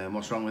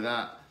 What's wrong with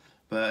that?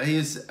 But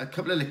here's a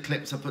couple of little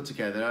clips I put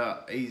together.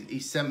 He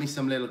sent me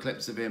some little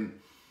clips of him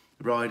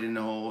riding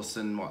the horse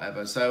and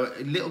whatever. So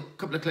a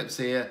couple of clips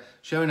here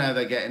showing how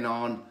they're getting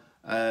on.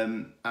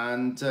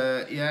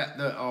 Yeah,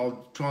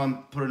 I'll try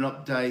and put an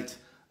update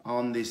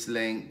on this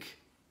link,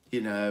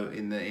 you know,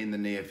 in the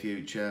near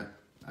future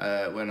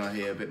when I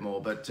hear a bit more.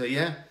 But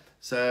yeah.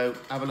 So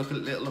have a little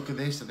look at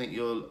this. I think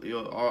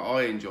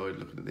I enjoyed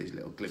looking at these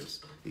little clips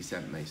he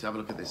sent me. So have a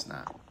look at this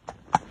now.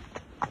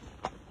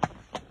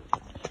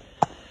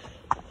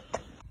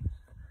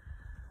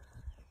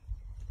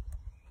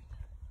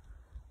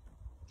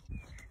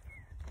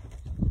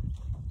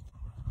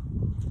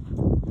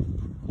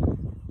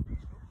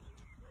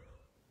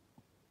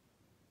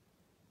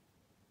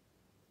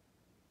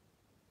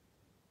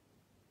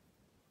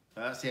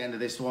 That's the end of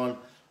this one.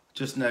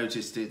 Just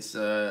noticed it's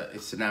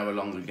an hour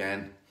long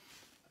again.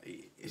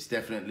 It's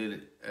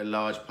definitely a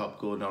large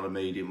popcorn, not a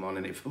medium one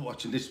in it for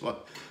watching this one.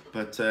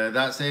 But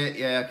that's it.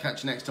 Yeah,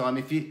 catch you next time.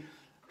 I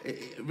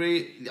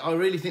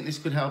really think this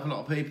could help a lot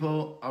of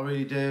people. I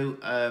really do.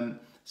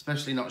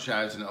 Especially not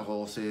shouting at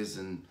horses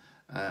and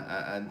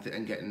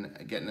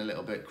getting a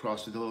little bit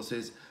cross with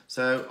horses.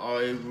 So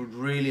I would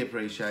really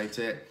appreciate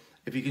it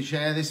if you could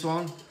share this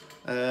one.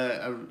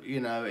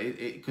 You know,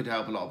 it could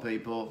help a lot of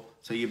people.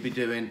 So you'd be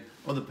doing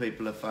other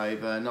people a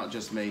favour, not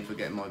just me, for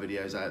getting my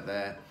videos out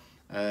there.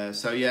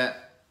 So yeah,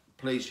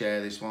 please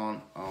share this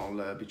one.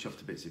 I'll be chuffed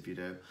to bits if you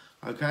do.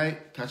 Okay,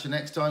 catch you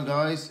next time,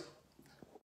 guys.